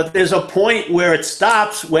self-inquiry, but there's a point where it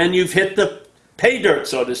stops when you've hit the pay dirt,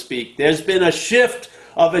 so to speak. There's been a shift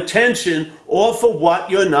of attention off of what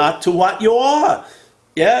you're not to what you are.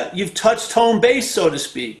 Yeah? You've touched home base, so to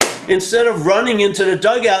speak. Instead of running into the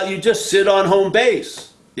dugout, you just sit on home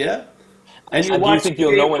base. Yeah? And you watch the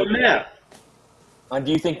game from there. And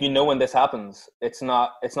do you think you know when this happens? It's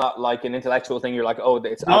not like an intellectual thing. You're like, oh,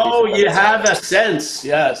 it's no, you have a sense.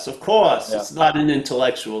 Yes, of course. Yeah. It's not an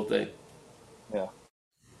intellectual thing. Yeah.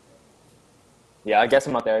 Yeah, I guess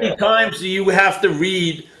I'm not there yet. Sometimes you have to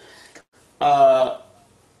read,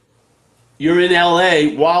 you're in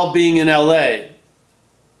LA while being in LA.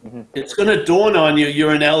 Mm-hmm. It's going to dawn on you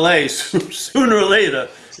you're in LA sooner or later.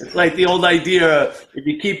 It's like the old idea, if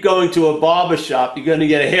you keep going to a barber shop, you're going to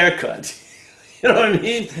get a haircut. You know what I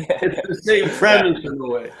mean? It's the same premise in a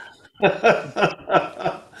way.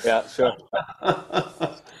 Yeah, sure.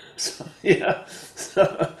 So, yeah.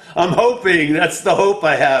 So, I'm hoping, that's the hope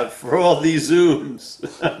I have for all these Zooms.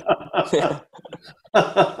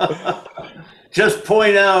 Just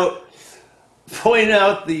point out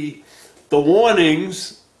the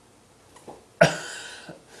warnings,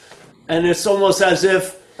 and it's almost as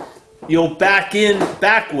if you'll back in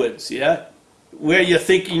backwards, yeah? Where you're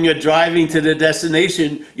thinking you're driving to the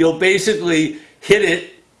destination, you'll basically hit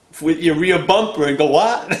it with your rear bumper and go,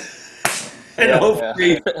 what? And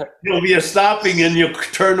hopefully you'll be stopping and you'll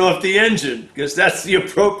turn off the engine, because that's the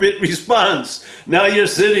appropriate response. Now you're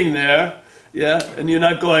sitting there, yeah, and you're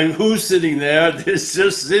not going, who's sitting there? It's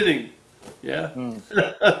just sitting, yeah.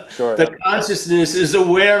 Sure, the consciousness is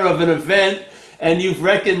aware of an event, and you've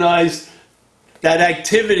recognized that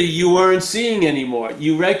activity you weren't seeing anymore.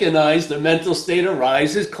 You recognize the mental state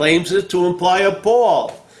arises, claims it to imply a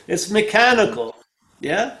ball. It's mechanical,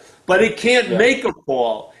 yeah? But it can't make a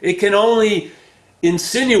ball. It can only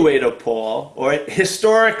insinuate a ball, or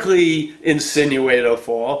historically insinuate a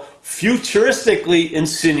ball, futuristically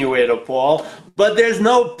insinuate a ball, but there's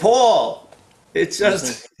no ball. It's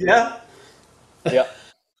just, yeah? Yeah.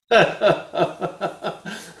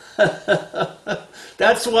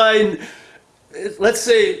 That's why, let's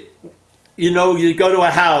say, you go to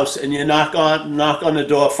a house and you knock on the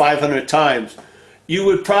door 500 times. You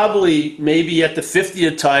would probably, maybe at the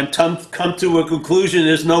 50th time, come to a conclusion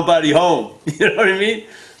there's nobody home. You know what I mean?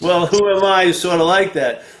 Well, who am I is sort of like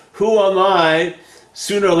that. Who am I?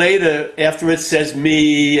 Sooner or later, after it says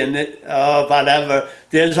me and whatever,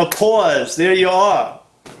 there's a pause. There you are.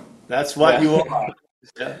 That's what you are.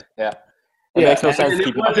 Yeah. Yeah. It makes no sense. And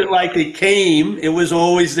it wasn't like it came. It was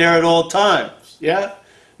always there at all times. Yeah?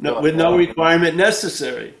 With no requirement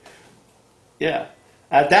necessary. Yeah.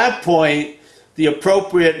 At that point, the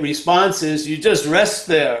appropriate response is you just rest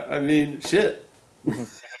there. I mean, shit.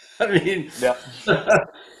 I mean,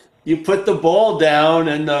 you put the ball down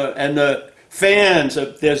and the fans,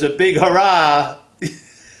 there's a big hurrah.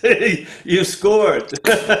 You scored.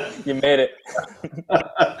 You made it.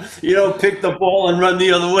 You don't pick the ball and run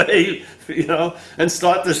the other way, and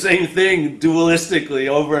start the same thing dualistically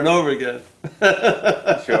over and over again.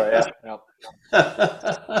 Sure, yeah.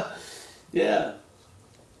 Yeah.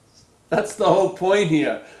 That's the whole point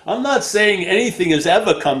here. I'm not saying anything has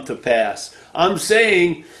ever come to pass. I'm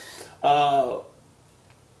saying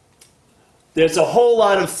there's a whole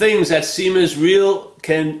lot of things that seem as real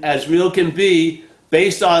can be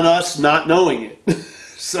based on us not knowing it.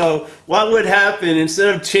 So what would happen,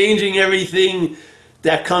 instead of changing everything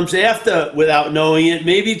that comes after without knowing it,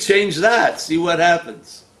 maybe change that, see what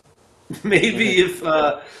happens. Maybe if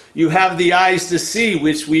you have the eyes to see,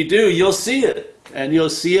 which we do, you'll see it. And you'll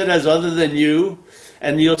see it as other than you.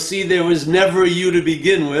 And you'll see there was never a you to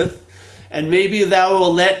begin with. And maybe that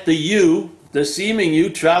will let the you, the seeming you,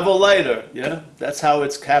 travel lighter. Yeah, that's how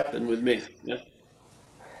it's happened with me. Yeah.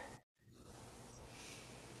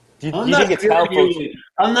 Do you think it's helpful?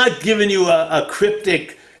 I'm not giving you a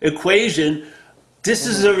cryptic equation. This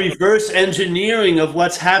is a reverse engineering of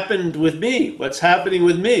what's happened with me, what's happening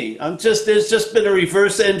with me. There's just been a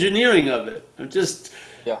reverse engineering of it.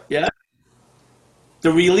 Yeah.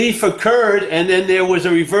 The relief occurred, and then there was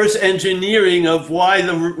a reverse engineering of why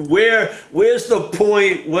where's the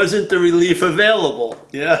point? Wasn't the relief available?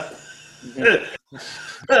 Yeah.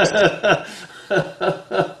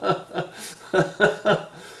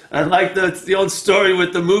 And like the old story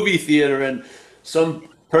with the movie theater, and some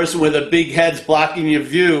person with a big head's blocking your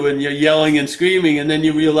view, and you're yelling and screaming, and then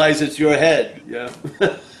you realize it's your head. Yeah.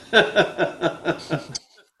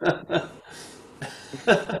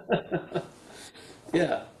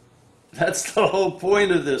 Yeah, that's the whole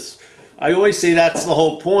point of this. I always say that's the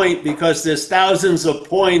whole point because there's thousands of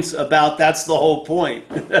points about that's the whole point.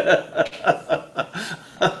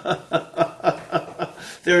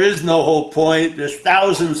 There is no whole point. There's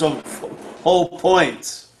thousands of whole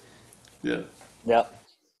points. Yeah. Yeah.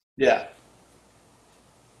 Yeah.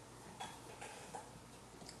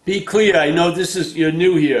 Be clear. I know this is you're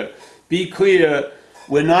new here. Be clear.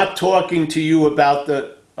 We're not talking to you about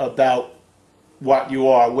what you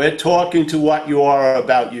are. We're talking to what you are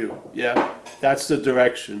about you. Yeah. That's the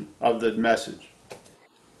direction of the message.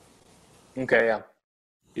 Okay. Yeah.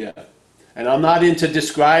 Yeah. And I'm not into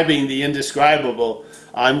describing the indescribable.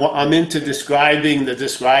 I'm into describing the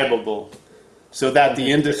describable so that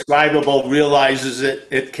the indescribable realizes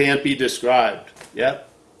it can't be described. Yeah.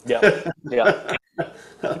 Yeah. Yeah.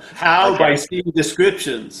 How? By Okay. seeing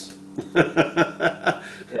descriptions. Yeah.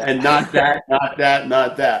 And not that, not that,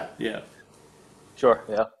 not that. Yeah. Sure.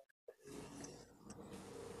 Yeah.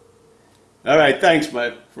 All right. Thanks,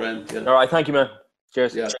 my friend. All Yeah. right. Thank you, man.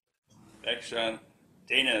 Cheers. Yeah. Thanks, Sean.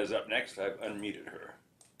 Dana is up next. I've unmuted her.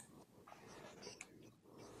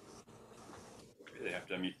 Maybe they have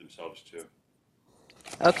to unmute themselves too.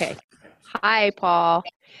 Okay. Hi, Paul.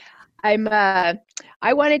 I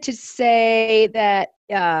wanted to say that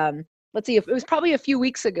let's see, if it was probably a few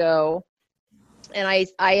weeks ago, and I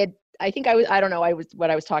don't know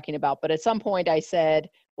what I was talking about, but at some point I said,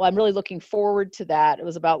 well, I'm really looking forward to that. It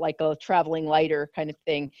was about like a traveling lighter kind of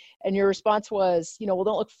thing. And your response was, well,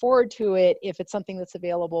 don't look forward to it if it's something that's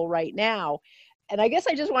available right now. And I guess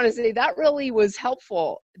I just want to say that really was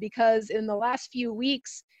helpful because in the last few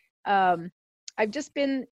weeks, I've just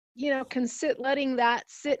been, letting that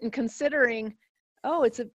sit and considering, oh,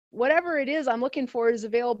 whatever it is I'm looking for is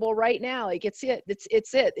available right now. Like it's here.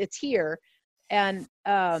 And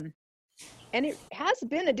it has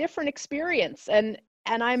been a different experience. And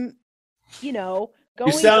I'm, going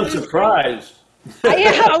You sound through surprised.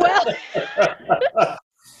 yeah, well,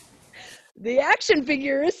 the action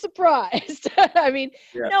figure is surprised. I mean,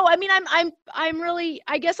 Yeah. no, I mean, I'm really,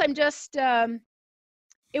 I guess I'm just, I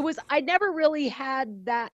never really had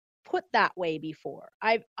that put that way before.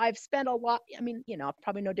 I've spent a lot, I mean,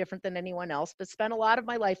 probably no different than anyone else, but spent a lot of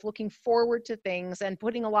my life looking forward to things and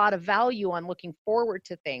putting a lot of value on looking forward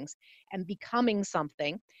to things and becoming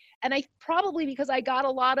something. And I probably because I got a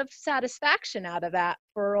lot of satisfaction out of that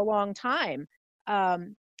for a long time.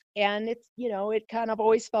 And it's, it kind of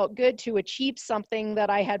always felt good to achieve something that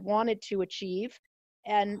I had wanted to achieve.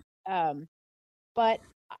 And, but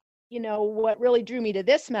what really drew me to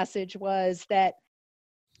this message was that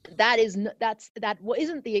isn't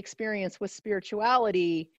the experience with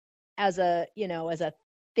spirituality as a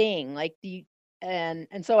thing like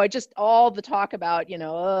and so I just all the talk about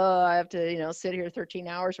oh, I have to sit here 13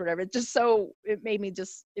 hours or whatever, it made me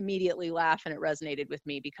just immediately laugh, and it resonated with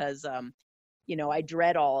me because I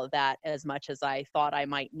dread all of that as much as I thought I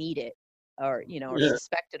might need it or or Yeah.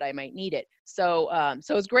 suspected I might need it. So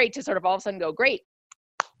it's great to sort of all of a sudden go, great,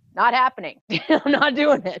 not happening. I'm not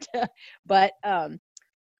doing it. But I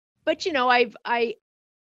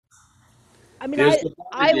mean, There's the but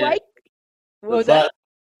I again. like, what was The that?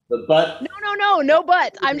 but. The but. No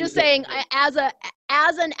but. I'm just saying, as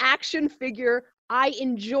an action figure, I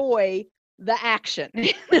enjoy the action.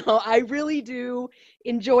 I really do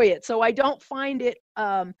enjoy it. So I don't find it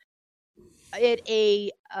a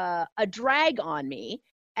drag on me.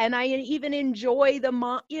 And I even enjoy the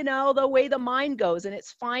way the mind goes. And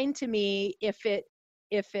it's fine to me if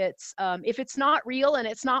it's not real and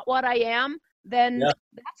it's not what I am, then Yeah.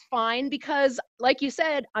 that's fine, because like you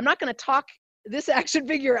said, I'm not going to talk this action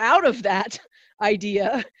figure out of that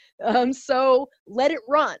idea. So let it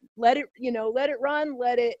run, let it run,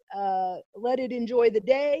 let it enjoy the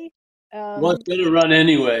day. Well, it's going to run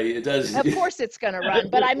anyway. It does. Of course it's going to run,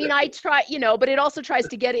 but I mean, I try, but it also tries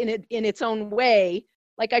to get in its own way.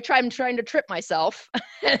 Like I'm trying to trip myself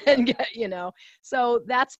and get, so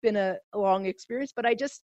that's been a long experience, but I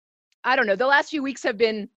don't know. The last few weeks have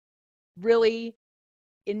been really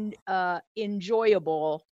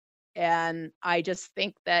enjoyable. And I just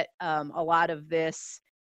think that a lot of this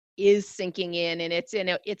is sinking in, and it's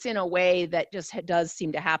in a way that just does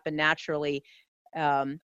seem to happen naturally,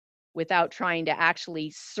 without trying to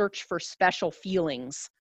actually search for special feelings.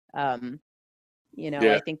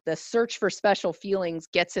 Yeah. I think the search for special feelings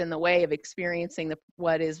gets in the way of experiencing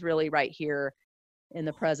what is really right here in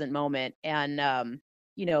the present moment. And,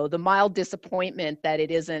 the mild disappointment that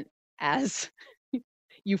it isn't as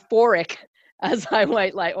euphoric as I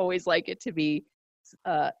might always like it to be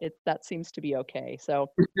that seems to be okay. So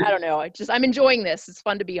I don't know. I'm enjoying this. It's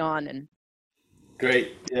fun to be on, and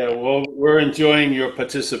Great. Yeah, well, we're enjoying your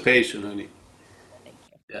participation, honey. thank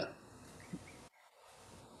you. Yeah.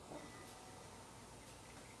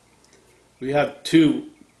 We have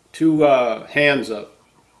two hands up.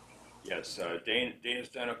 Yes, Dana's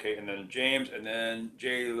done okay, and then James, and then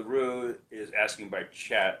Jay LaRue is asking by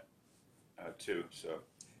chat too. So,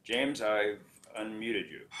 James, I've unmuted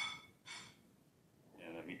you,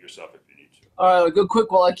 and unmute yourself if you need to. All right, I'll go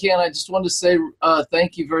quick while I can. I just wanted to say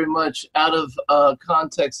thank you very much. Out of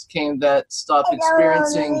context came that stop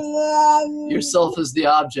experiencing yourself as the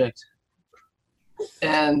object.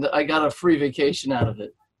 And I got a free vacation out of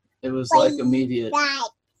it. It was like immediate.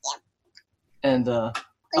 And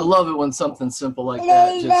I love it when something simple like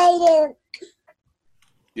that just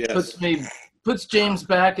Yes. puts James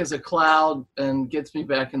back as a cloud and gets me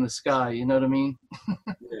back in the sky. You know what I mean?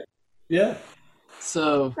 Yeah.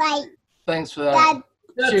 So thanks for that.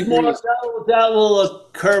 That's more, that will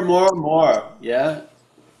occur more and more. Yeah.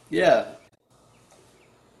 Yeah.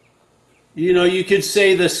 You know, you could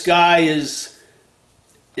say the sky is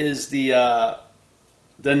the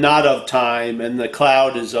not of time, and the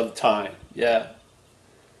cloud is of time. Yeah.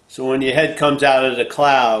 So when your head comes out of the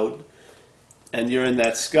cloud and you're in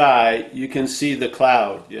that sky, you can see the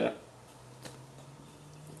cloud. Yeah.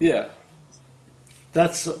 Yeah.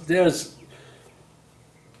 That's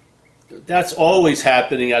always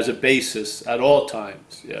happening as a basis at all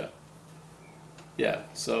times. Yeah. Yeah.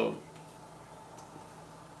 So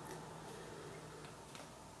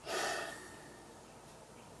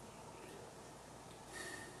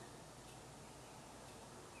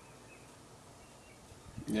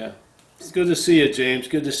yeah. It's good to see you, James.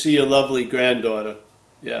 Good to see your lovely granddaughter.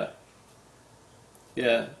 Yeah.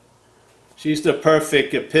 Yeah. She's the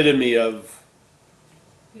perfect epitome of,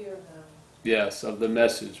 Hear them. yes, of the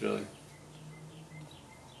message, really.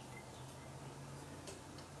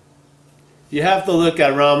 You have to look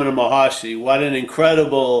at Ramana Maharshi. What an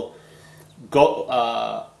incredible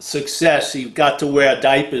success. He got to wear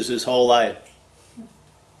diapers his whole life.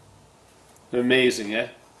 Amazing, eh?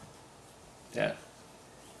 Yeah.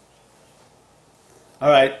 All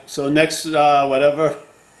right, so next, whatever,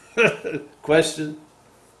 question.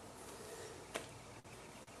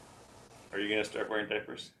 Are you going to start wearing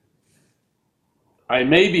diapers? I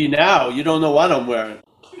may be now. You don't know what I'm wearing.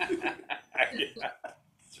 Yeah.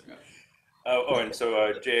 Oh, and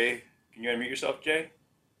so Jay, can you unmute yourself, Jay?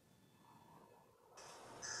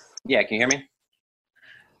 Yeah, can you hear me?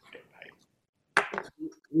 Okay, hi.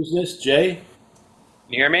 Who's this, Jay? Can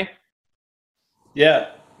you hear me?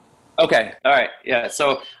 Yeah. Okay, all right, yeah.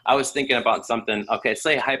 So I was thinking about something. Okay,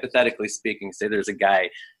 say hypothetically speaking, say there's a guy.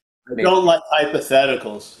 I don't like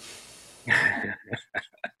hypotheticals.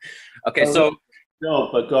 Okay, so No,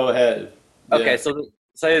 but go ahead. Yeah. okay, so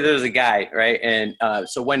say there's a guy, right? And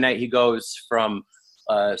so one night he goes from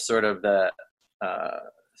sort of the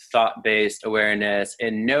thought-based awareness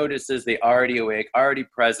and notices the already awake, already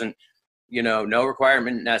present, no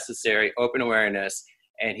requirement necessary, open awareness.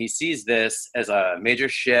 And he sees this as a major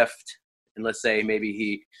shift. And let's say maybe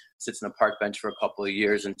he sits in a park bench for a couple of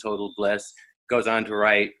years in total bliss, goes on to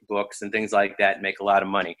write books and things like that and make a lot of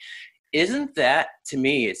money. Isn't that, to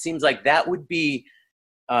me, it seems like that would be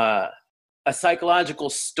a psychological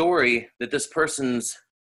story that this person's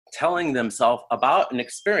telling themselves about an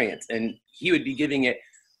experience. And he would be giving it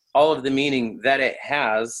all of the meaning that it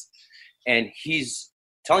has. And he's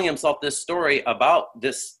telling himself this story about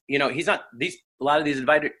this, he's not, a lot of these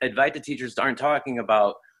Advaita teachers aren't talking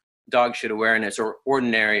about dog shit awareness or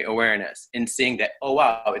ordinary awareness and seeing that, oh,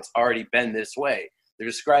 wow, it's already been this way. They're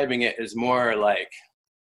describing it as more like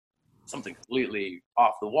something completely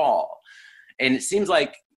off the wall. And it seems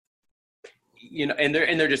like, and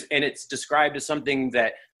it's described as something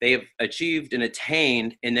that they have achieved and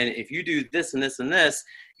attained. And then if you do this and this and this,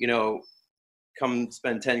 come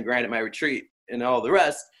spend 10 grand at my retreat and all the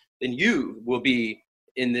rest, then you will be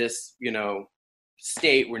in this,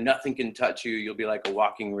 state where nothing can touch you. You'll be like a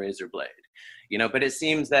walking razor blade, but it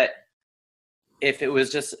seems that if it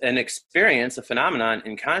was just an experience, a phenomenon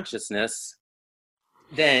in consciousness,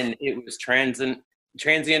 then it was transient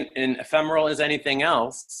and ephemeral as anything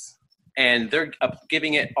else. And they're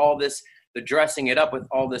giving it all this, they're dressing it up with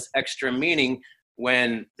all this extra meaning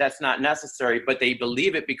when that's not necessary, but they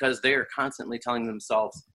believe it because they are constantly telling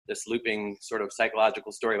themselves this looping sort of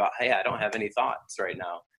psychological story about, hey, I don't have any thoughts right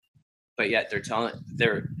now. But yet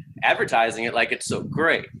they're advertising it like it's so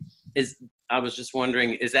great. I was just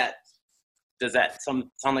wondering, does that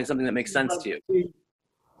sound like something that makes sense to you?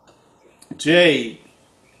 Jay,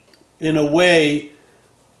 in a way,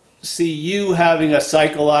 see you having a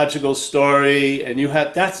psychological story, and you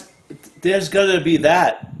have there's going to be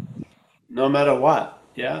that no matter what,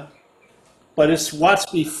 yeah. But it's what's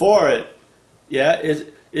before it, yeah.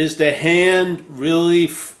 Is the hand really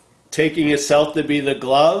taking itself to be the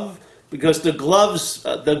glove? Because the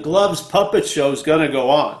glove's puppet show is going to go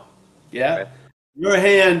on, yeah. Right. Your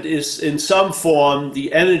hand is in some form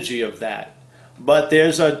the energy of that. But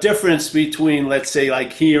there's a difference between, let's say,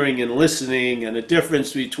 like hearing and listening, and a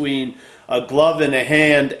difference between a glove in a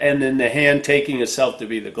hand and then the hand taking itself to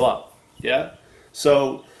be the glove. Yeah?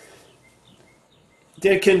 So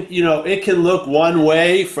there can, it can look one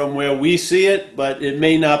way from where we see it, but it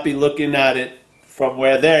may not be looking at it from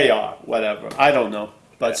where they are, whatever. I don't know.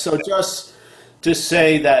 But so just to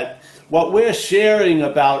say that what we're sharing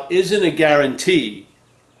about isn't a guarantee,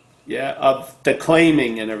 yeah, of the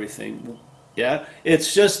claiming and everything. Yeah,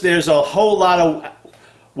 it's just there's a whole lot of,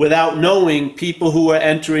 without knowing, people who are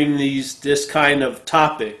entering this kind of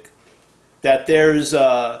topic, that there's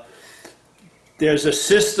a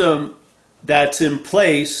system that's in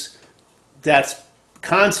place that's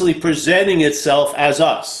constantly presenting itself as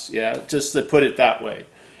us. Yeah, just to put it that way.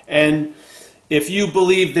 And if you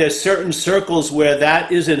believe there's certain circles where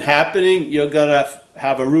that isn't happening, you're gonna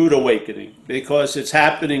have a rude awakening, because it's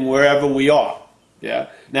happening wherever we are. Yeah.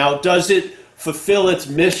 Now, does it fulfill its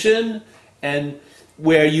mission, and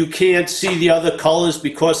where you can't see the other colors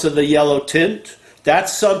because of the yellow tint?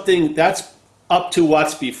 That's something that's up to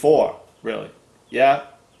what's before, really. Yeah?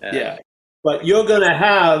 Yeah. But you're going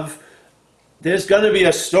to there's going to be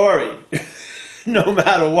a story no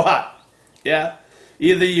matter what. Yeah?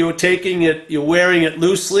 Either you're wearing it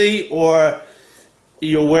loosely, or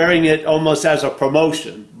you're wearing it almost as a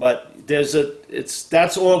promotion. But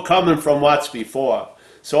that's all coming from what's before.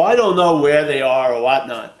 So I don't know where they are or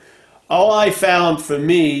whatnot. All I found for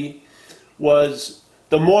me was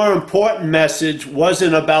the more important message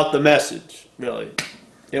wasn't about the message, really.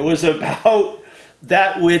 It was about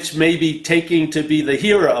that which may be taking to be the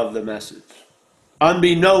hero of the message,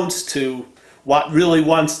 unbeknownst to what really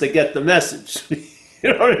wants to get the message.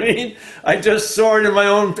 You know what I mean? I just saw it in my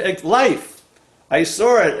own life. I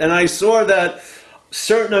saw it, and I saw that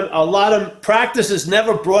a lot of practices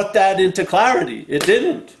never brought that into clarity. It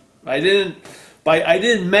didn't. I didn't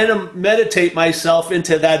meditate myself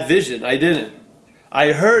into that vision. I didn't.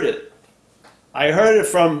 I heard it. I heard it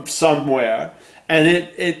from somewhere, and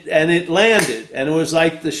it landed, and it was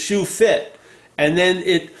like the shoe fit. And then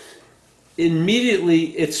it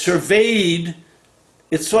immediately surveyed.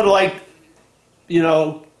 It's sort of like,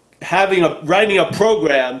 writing a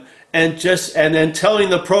program, and then telling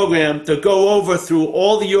the program to go over through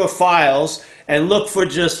all your files and look for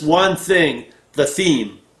just one thing, the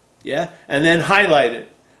theme, yeah, and then highlight it.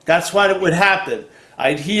 That's what it would happen.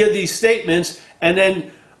 I'd hear these statements, and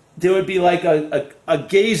then there would be like a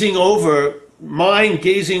gazing over, mind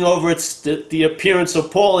gazing over the appearance of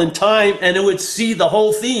Paul in time, and it would see the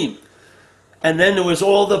whole theme. And then there was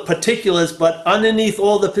all the particulars, but underneath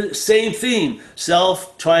all the same theme,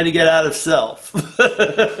 self trying to get out of self,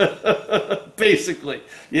 basically,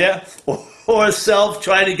 yeah? Or self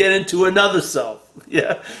trying to get into another self,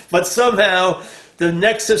 yeah? But somehow the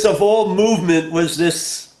nexus of all movement was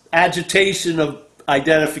this agitation of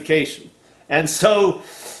identification. And so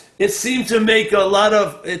it seemed to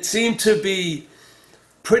be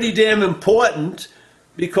pretty damn important,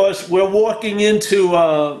 because we're walking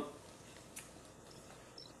into...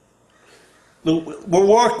 We're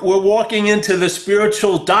walking into the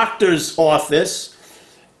spiritual doctor's office,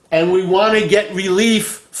 and we want to get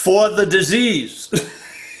relief for the disease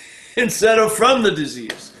instead of from the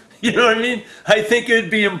disease. You know what I mean? I think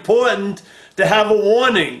it'd be important to have a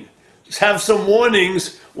warning, have some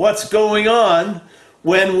warnings what's going on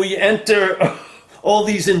when we enter all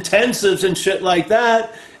these intensives and shit like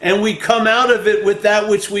that, and we come out of it with that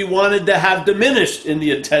which we wanted to have diminished in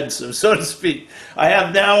the intensive, so to speak. I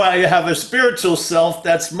have a spiritual self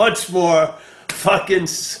that's much more fucking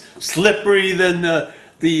slippery than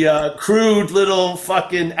the crude little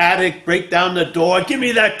fucking addict, break down the door, give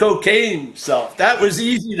me that cocaine self. That was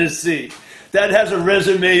easy to see. That has a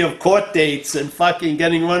resume of court dates and fucking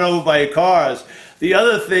getting run over by cars. The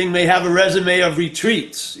other thing may have a resume of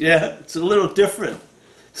retreats. Yeah, it's a little different.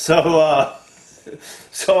 So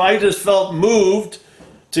I just felt moved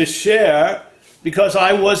to share, because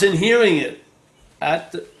I wasn't hearing it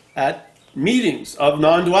at meetings of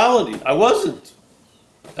non-duality. I wasn't.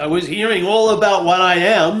 I was hearing all about what I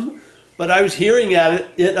am, but I was hearing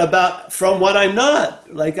it about from what I'm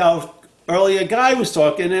not. Like our earlier guy was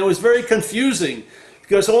talking, and it was very confusing,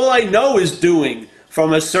 because all I know is doing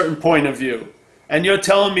from a certain point of view. And you're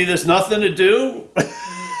telling me there's nothing to do?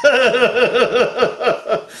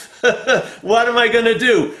 What am I going to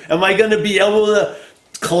do? Am I going to be able to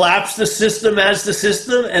collapse the system as the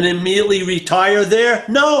system and immediately retire there?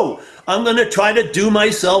 No. I'm going to try to do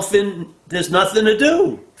myself in, there's nothing to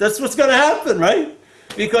do. That's what's going to happen, right?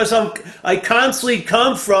 Because I constantly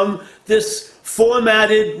come from this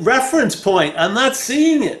formatted reference point. I'm not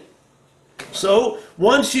seeing it. So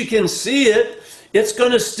once you can see it, it's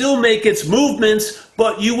going to still make its movements,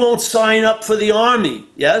 but you won't sign up for the army,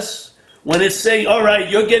 yes? When it's saying, all right,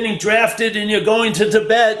 you're getting drafted and you're going to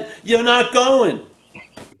Tibet, you're not going.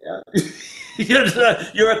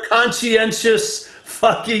 You're a conscientious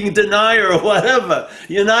fucking denier or whatever.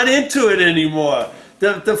 You're not into it anymore.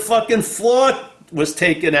 The fucking floor was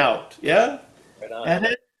taken out, yeah? Right on.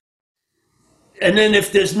 And then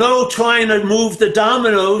if there's no trying to move the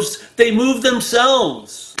dominoes, they move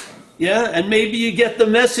themselves. Yeah, and maybe you get the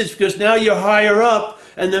message because now you're higher up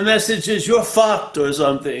and the message is you're fucked or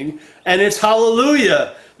something. And it's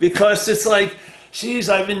hallelujah because it's like, geez,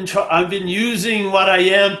 I've been using what I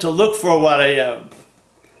am to look for what I am.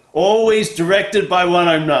 Always directed by what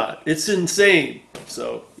I'm not. It's insane.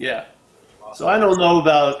 So, yeah. So I don't know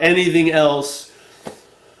about anything else.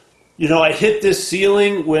 You know, I hit this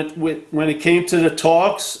ceiling when it came to the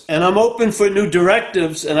talks, and I'm open for new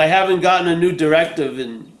directives, and I haven't gotten a new directive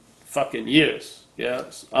in fucking years.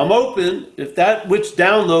 Yes, I'm open. If that which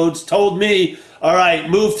downloads told me, all right,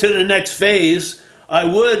 move to the next phase, I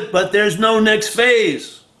would, but there's no next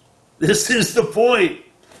phase. This is the point.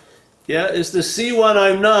 Yeah, is to see what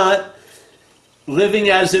I'm not, living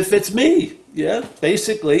as if it's me. Yeah,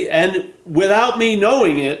 basically. And without me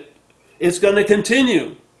knowing it, it's going to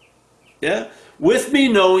continue. Yeah? With me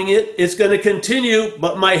knowing it, it's going to continue,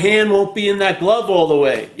 but my hand won't be in that glove all the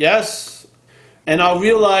way. Yes? And I'll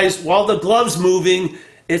realize while the glove's moving,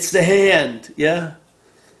 it's the hand. Yeah?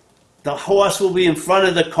 The horse will be in front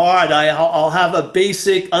of the cart. I'll have a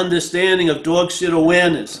basic understanding of dog shit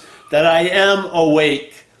awareness, that I am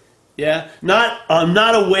awake. Yeah? I'm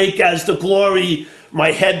not awake as the glory,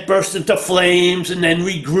 my head burst into flames and then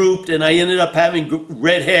regrouped and I ended up having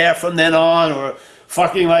red hair from then on or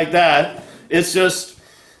fucking like that. It's just,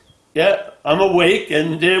 yeah, I'm awake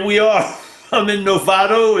and there we are. I'm in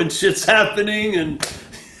Novato and shit's happening and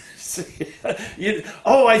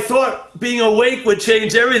I thought being awake would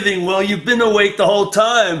change everything. Well, you've been awake the whole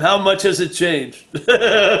time. How much has it changed?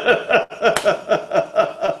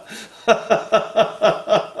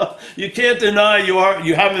 You can't deny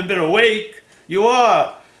you haven't been awake. You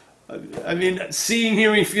are. I mean, seeing,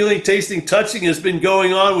 hearing, feeling, tasting, touching has been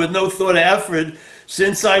going on with no thought of effort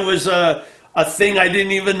since I was a thing I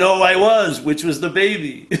didn't even know I was, which was the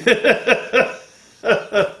baby.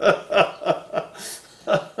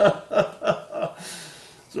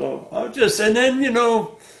 So I'm just, and then, you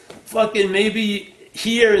know, fucking maybe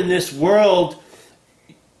here in this world,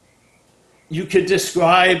 you could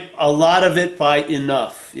describe a lot of it by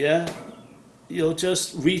enough, yeah? You'll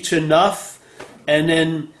just reach enough, and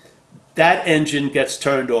then that engine gets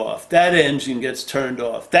turned off, that engine gets turned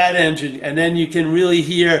off, that engine, and then you can really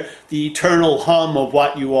hear the eternal hum of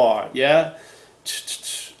what you are, yeah?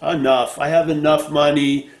 Enough. I have enough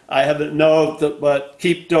money. I have but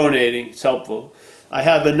keep donating. It's helpful. I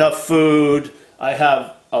have enough food. I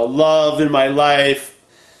have a love in my life.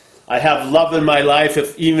 I have love in my life.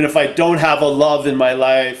 Even if I don't have a love in my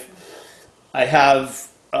life, I have.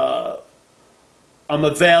 I'm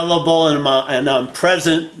available and I'm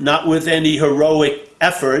present, not with any heroic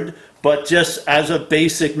effort, but just as a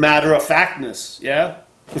basic matter of factness. Yeah.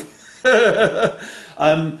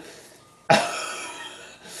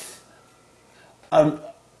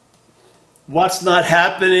 What's not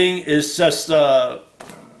happening is just,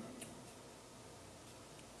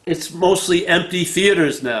 it's mostly empty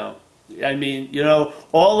theaters now. I mean, you know,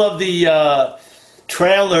 all of the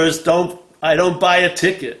trailers I don't buy a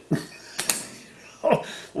ticket.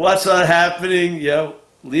 What's not happening, you know,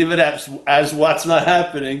 leave it as what's not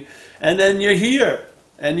happening. And then you're here,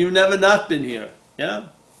 and you've never not been here, yeah?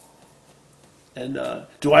 And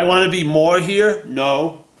do I want to be more here?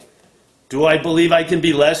 No. Do I believe I can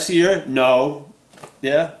be less here? No.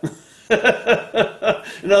 Yeah?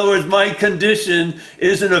 In other words, my condition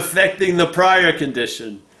isn't affecting the prior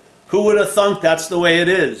condition. Who would have thunk that's the way it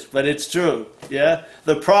is? But it's true. Yeah?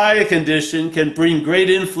 The prior condition can bring great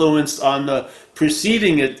influence on the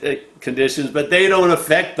preceding conditions, but they don't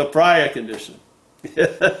affect the prior condition.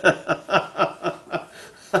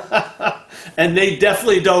 And they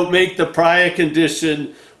definitely don't make the prior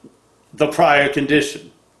condition the prior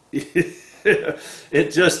condition.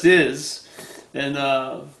 It just is. And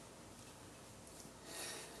I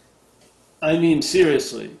mean,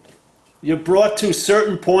 seriously, You're brought to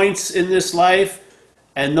certain points in this life,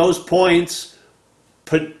 and those points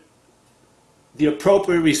put the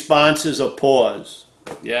appropriate response is a pause.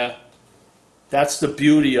 Yeah? That's the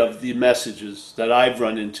beauty of the messages that I've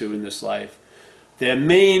run into in this life. Their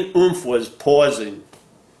main oomph was pausing.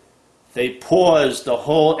 They paused the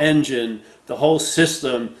whole engine, the whole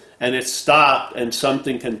system, and it stopped and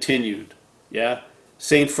something continued. Yeah?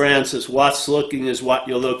 St. Francis, what's looking is what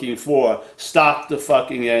you're looking for. Stop the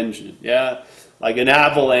fucking engine. Yeah? Like an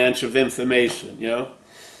avalanche of information, you know?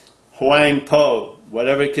 Huang Po,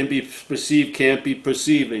 whatever can be perceived can't be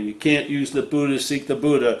perceiving. You can't use the Buddha, seek the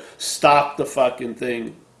Buddha. Stop the fucking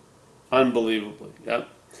thing. Unbelievably. Yeah?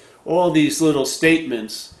 All these little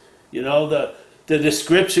statements, you know, the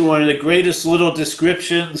description, one of the greatest little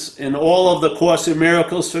descriptions in all of the Course in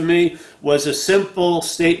Miracles for me was a simple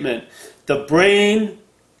statement. The brain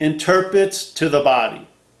interprets to the body.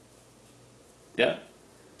 Yeah?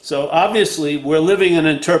 So obviously we're living an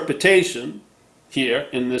interpretation here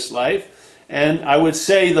in this life, and I would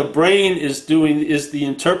say the brain is the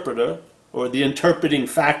interpreter or the interpreting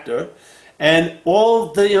factor, and all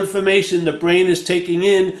the information the brain is taking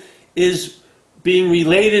in is being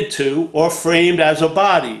related to or framed as a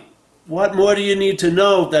body. What more do you need to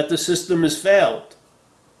know that the system has failed?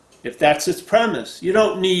 If that's its premise. You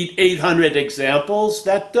don't need 800 examples.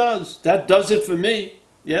 That does it for me.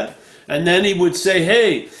 Yeah? And then he would say,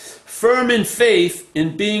 hey, firm in faith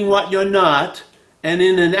in being what you're not, and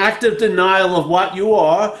in an active denial of what you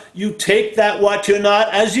are, you take that what you're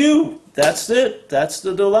not as you. That's it. That's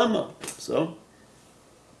the dilemma. So,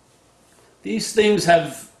 these things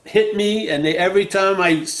have hit me, and every time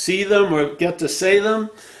I see them or get to say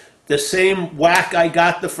them, the same whack I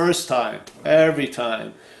got the first time. Every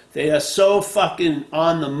time. They are so fucking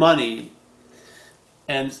on the money,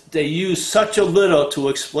 and they use such a little to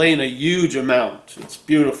explain a huge amount. It's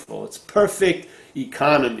beautiful. It's perfect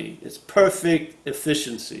economy. It's perfect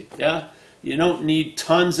efficiency. Yeah? You don't need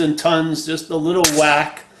tons and tons, just a little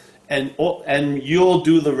whack, and you'll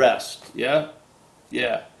do the rest. Yeah?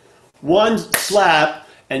 Yeah. One slap,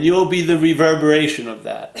 and you'll be the reverberation of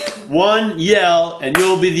that. One yell, and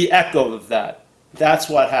you'll be the echo of that. That's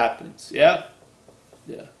what happens. Yeah?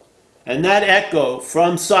 Yeah. And that echo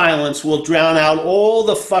from silence will drown out all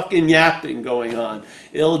the fucking yapping going on.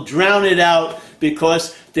 It'll drown it out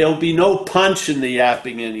because there'll be no punch in the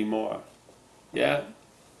yapping anymore. Yeah?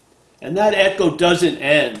 And that echo doesn't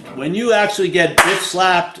end. When you actually get bitch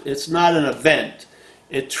slapped, it's not an event.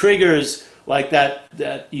 It triggers like that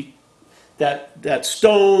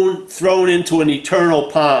stone thrown into an eternal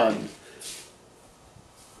pond.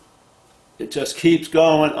 It just keeps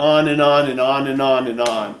going on and on and on and on and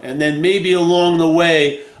on. And then maybe along the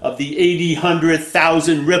way of the 80,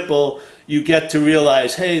 100,000 ripple, you get to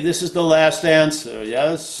realize, hey, this is the last answer,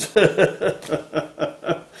 yes?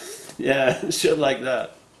 Yeah, shit like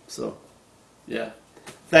that. So, yeah.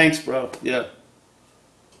 Thanks, bro. Yeah.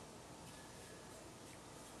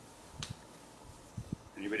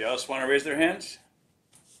 Anybody else want to raise their hands?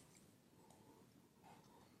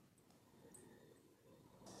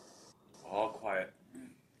 All quiet.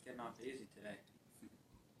 Getting off easy today.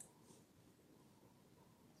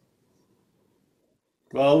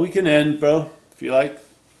 Well, we can end, bro, if you like.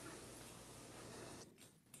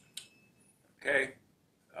 Okay.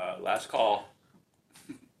 Last call.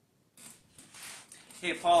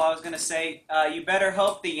 Hey, Paul, I was going to say, you better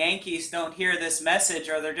hope the Yankees don't hear this message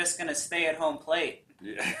or they're just going to stay at home plate.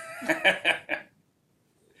 Yeah.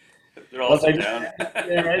 They're all sitting down.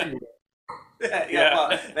 Yeah,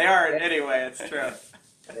 well, they are anyway, it's true.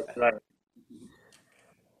 That's right.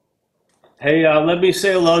 Hey, let me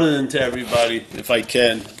say hello to them to everybody, if I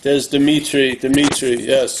can. There's Dimitri. Dimitri,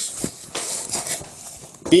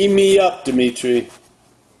 yes. Beam me up, Dimitri.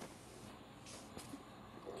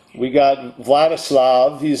 We got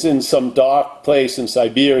Vladislav. He's in some dark place in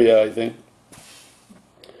Siberia, I think.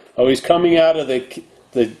 Oh, he's coming out of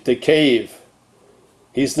the cave.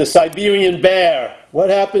 He's the Siberian bear. What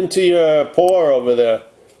happened to your paw over there?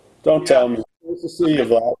 Don't tell me. Nice to see you,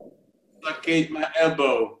 Vlad. Dislocated my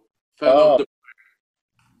elbow. Oh.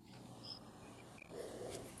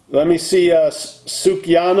 Let me see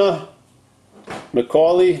Sukyana,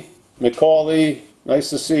 Macaulay, nice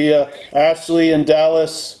to see you. Ashley in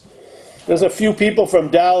Dallas. There's a few people from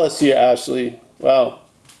Dallas here, Ashley. Wow.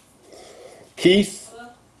 Keith.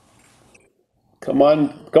 Come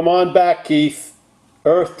on back, Keith.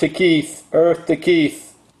 Earth to Keith.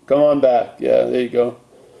 Come on back. Yeah, there you go.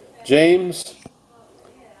 James.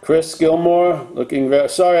 Chris Gilmore, looking very...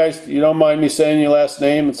 Sorry, you don't mind me saying your last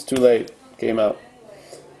name? It's too late. Came out.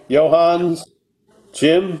 Johans.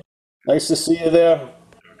 Jim. Nice to see you there.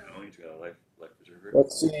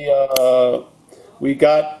 Let's see. We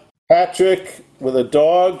got Patrick with a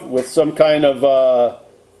dog with some kind of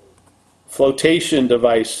flotation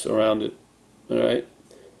device around it. All right.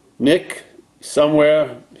 Nick,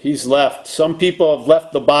 somewhere, he's left. Some people have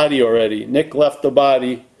left the body already. Nick left the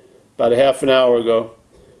body about a half an hour ago.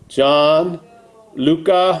 John,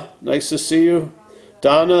 Luca, nice to see you.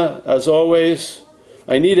 Donna, as always.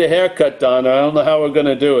 I need a haircut, Donna. I don't know how we're going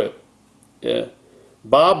to do it. Yeah.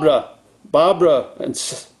 Barbara, and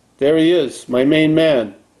there he is, my main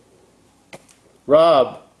man.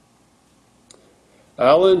 Rob.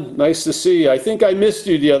 Alan, nice to see you. I think I missed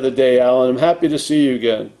you the other day, Alan. I'm happy to see you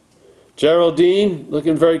again. Geraldine,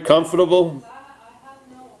 looking very comfortable.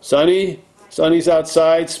 Sonny's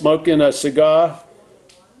outside smoking a cigar.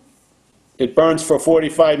 It burns for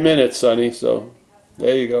 45 minutes, Sonny, so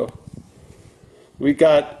there you go. We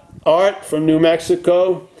got Art from New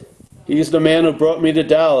Mexico. He's the man who brought me to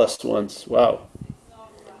Dallas once. Wow.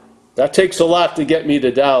 That takes a lot to get me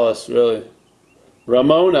to Dallas, really.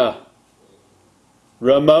 Ramona.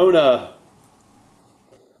 I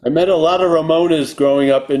met a lot of Ramonas growing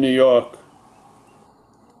up in New York.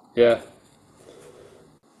 Yeah.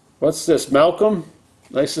 What's this, Malcolm?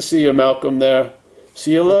 Nice to see you, Malcolm, there.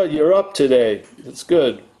 Sheila, you're up today. It's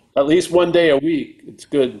good. At least one day a week. It's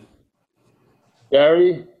good.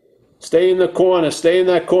 Gary, stay in the corner. Stay in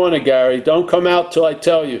that corner, Gary. Don't come out till I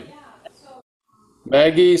tell you.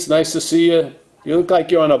 Maggie, it's nice to see you. You look like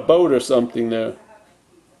you're on a boat or something there.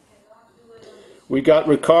 We got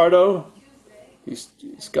Ricardo. He's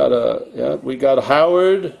got a, yeah, we got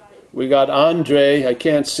Howard. We got Andre. I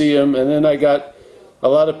can't see him. And then I got a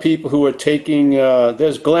lot of people who are taking,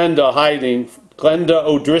 there's Glenda hiding. Glenda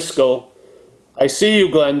O'Driscoll. I see you,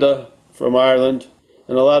 Glenda, from Ireland.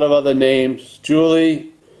 And a lot of other names.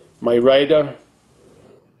 Julie, my writer.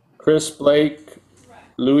 Chris Blake.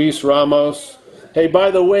 Luis Ramos. Hey,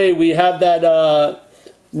 by the way, we have that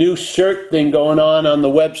new shirt thing going on the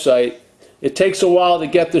website. It takes a while to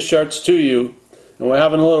get the shirts to you, and we're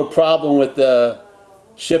having a little problem with the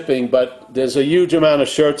shipping, but there's a huge amount of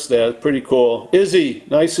shirts there. It's pretty cool. Izzy,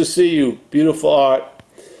 nice to see you. Beautiful art.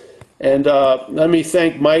 And let me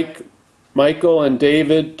thank Michael and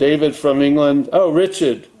David from England. Oh,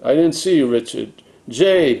 Richard. I didn't see you, Richard.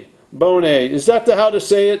 Jay, Bonet. Is that how to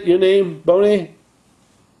say it, your name, Bonet?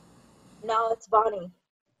 No, it's Bonnie.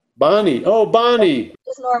 Bonnie. Oh, Bonnie.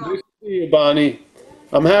 Just normal. Nice to see you, Bonnie.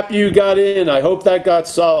 I'm happy you got in. I hope that got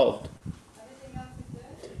solved.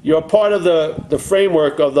 You're part of the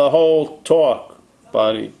framework of the whole talk,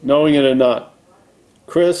 Bonnie, knowing it or not.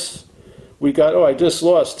 Chris, we got, oh, I just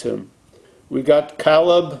lost him. We got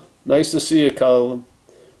Caleb. Nice to see you, Caleb.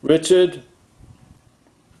 Richard.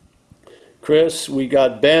 Chris, we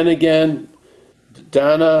got Ben again.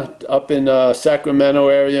 Donna up in Sacramento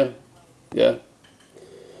area. Yeah.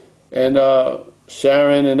 And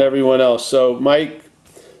Sharon and everyone else. So Mike,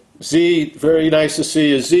 Z, very nice to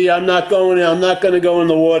see you. Z, I'm not going to go in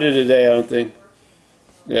the water today, I don't think.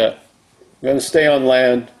 Yeah. I'm going to stay on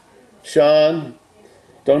land. Sean,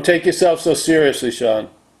 don't take yourself so seriously, Sean.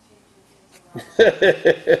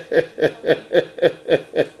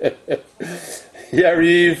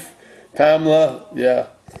 Yariv, Pamela, yeah.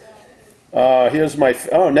 Here's my,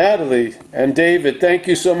 Natalie and David. Thank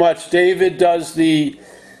you so much. David does the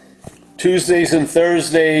Tuesdays and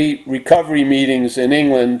Thursday recovery meetings in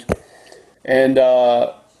England, and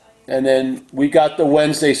then we got the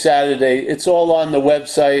Wednesday, Saturday. It's all on the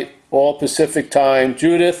website, all Pacific time.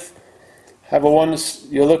 Judith,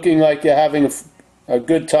 you're looking like you're having a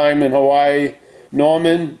good time in Hawaii.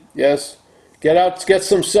 Norman, yes, get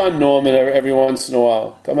some sun, Norman, every once in a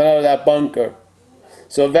while. Coming out of that bunker.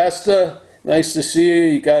 Sylvester, nice to see you.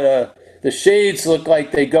 You got the shades look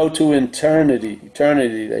like they go to eternity.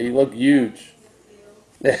 They look huge.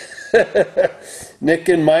 Nick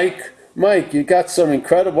and Mike. Mike, you got some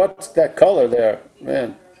incredible, what's that color there?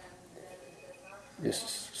 Man.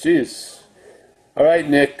 Yes, jeez. All right,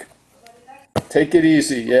 Nick. Take it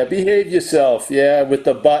easy. Yeah, behave yourself. Yeah, with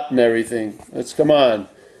the butt and everything. Let's come on.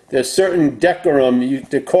 There's certain decorum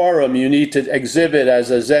you need to exhibit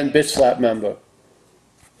as a Zen Bitch Slap member.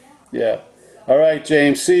 Yeah. All right,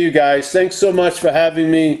 James. See you guys. Thanks so much for having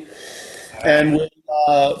me. And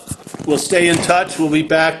we'll stay in touch. We'll be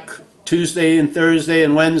back Tuesday and Thursday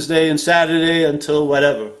and Wednesday and Saturday until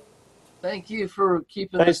whatever. Thank you for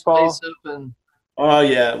keeping Thanks, the Paul. space open. Oh,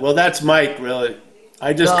 yeah. Well, that's Mike, really.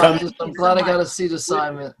 I just No, come. I'm glad I got a seat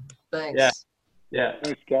assignment. Thanks. Yeah. Yeah.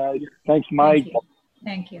 Thanks, guys. Thanks, Mike.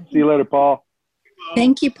 Thank you. See you later, Paul.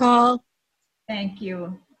 Thank you, Paul. Thank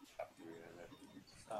you.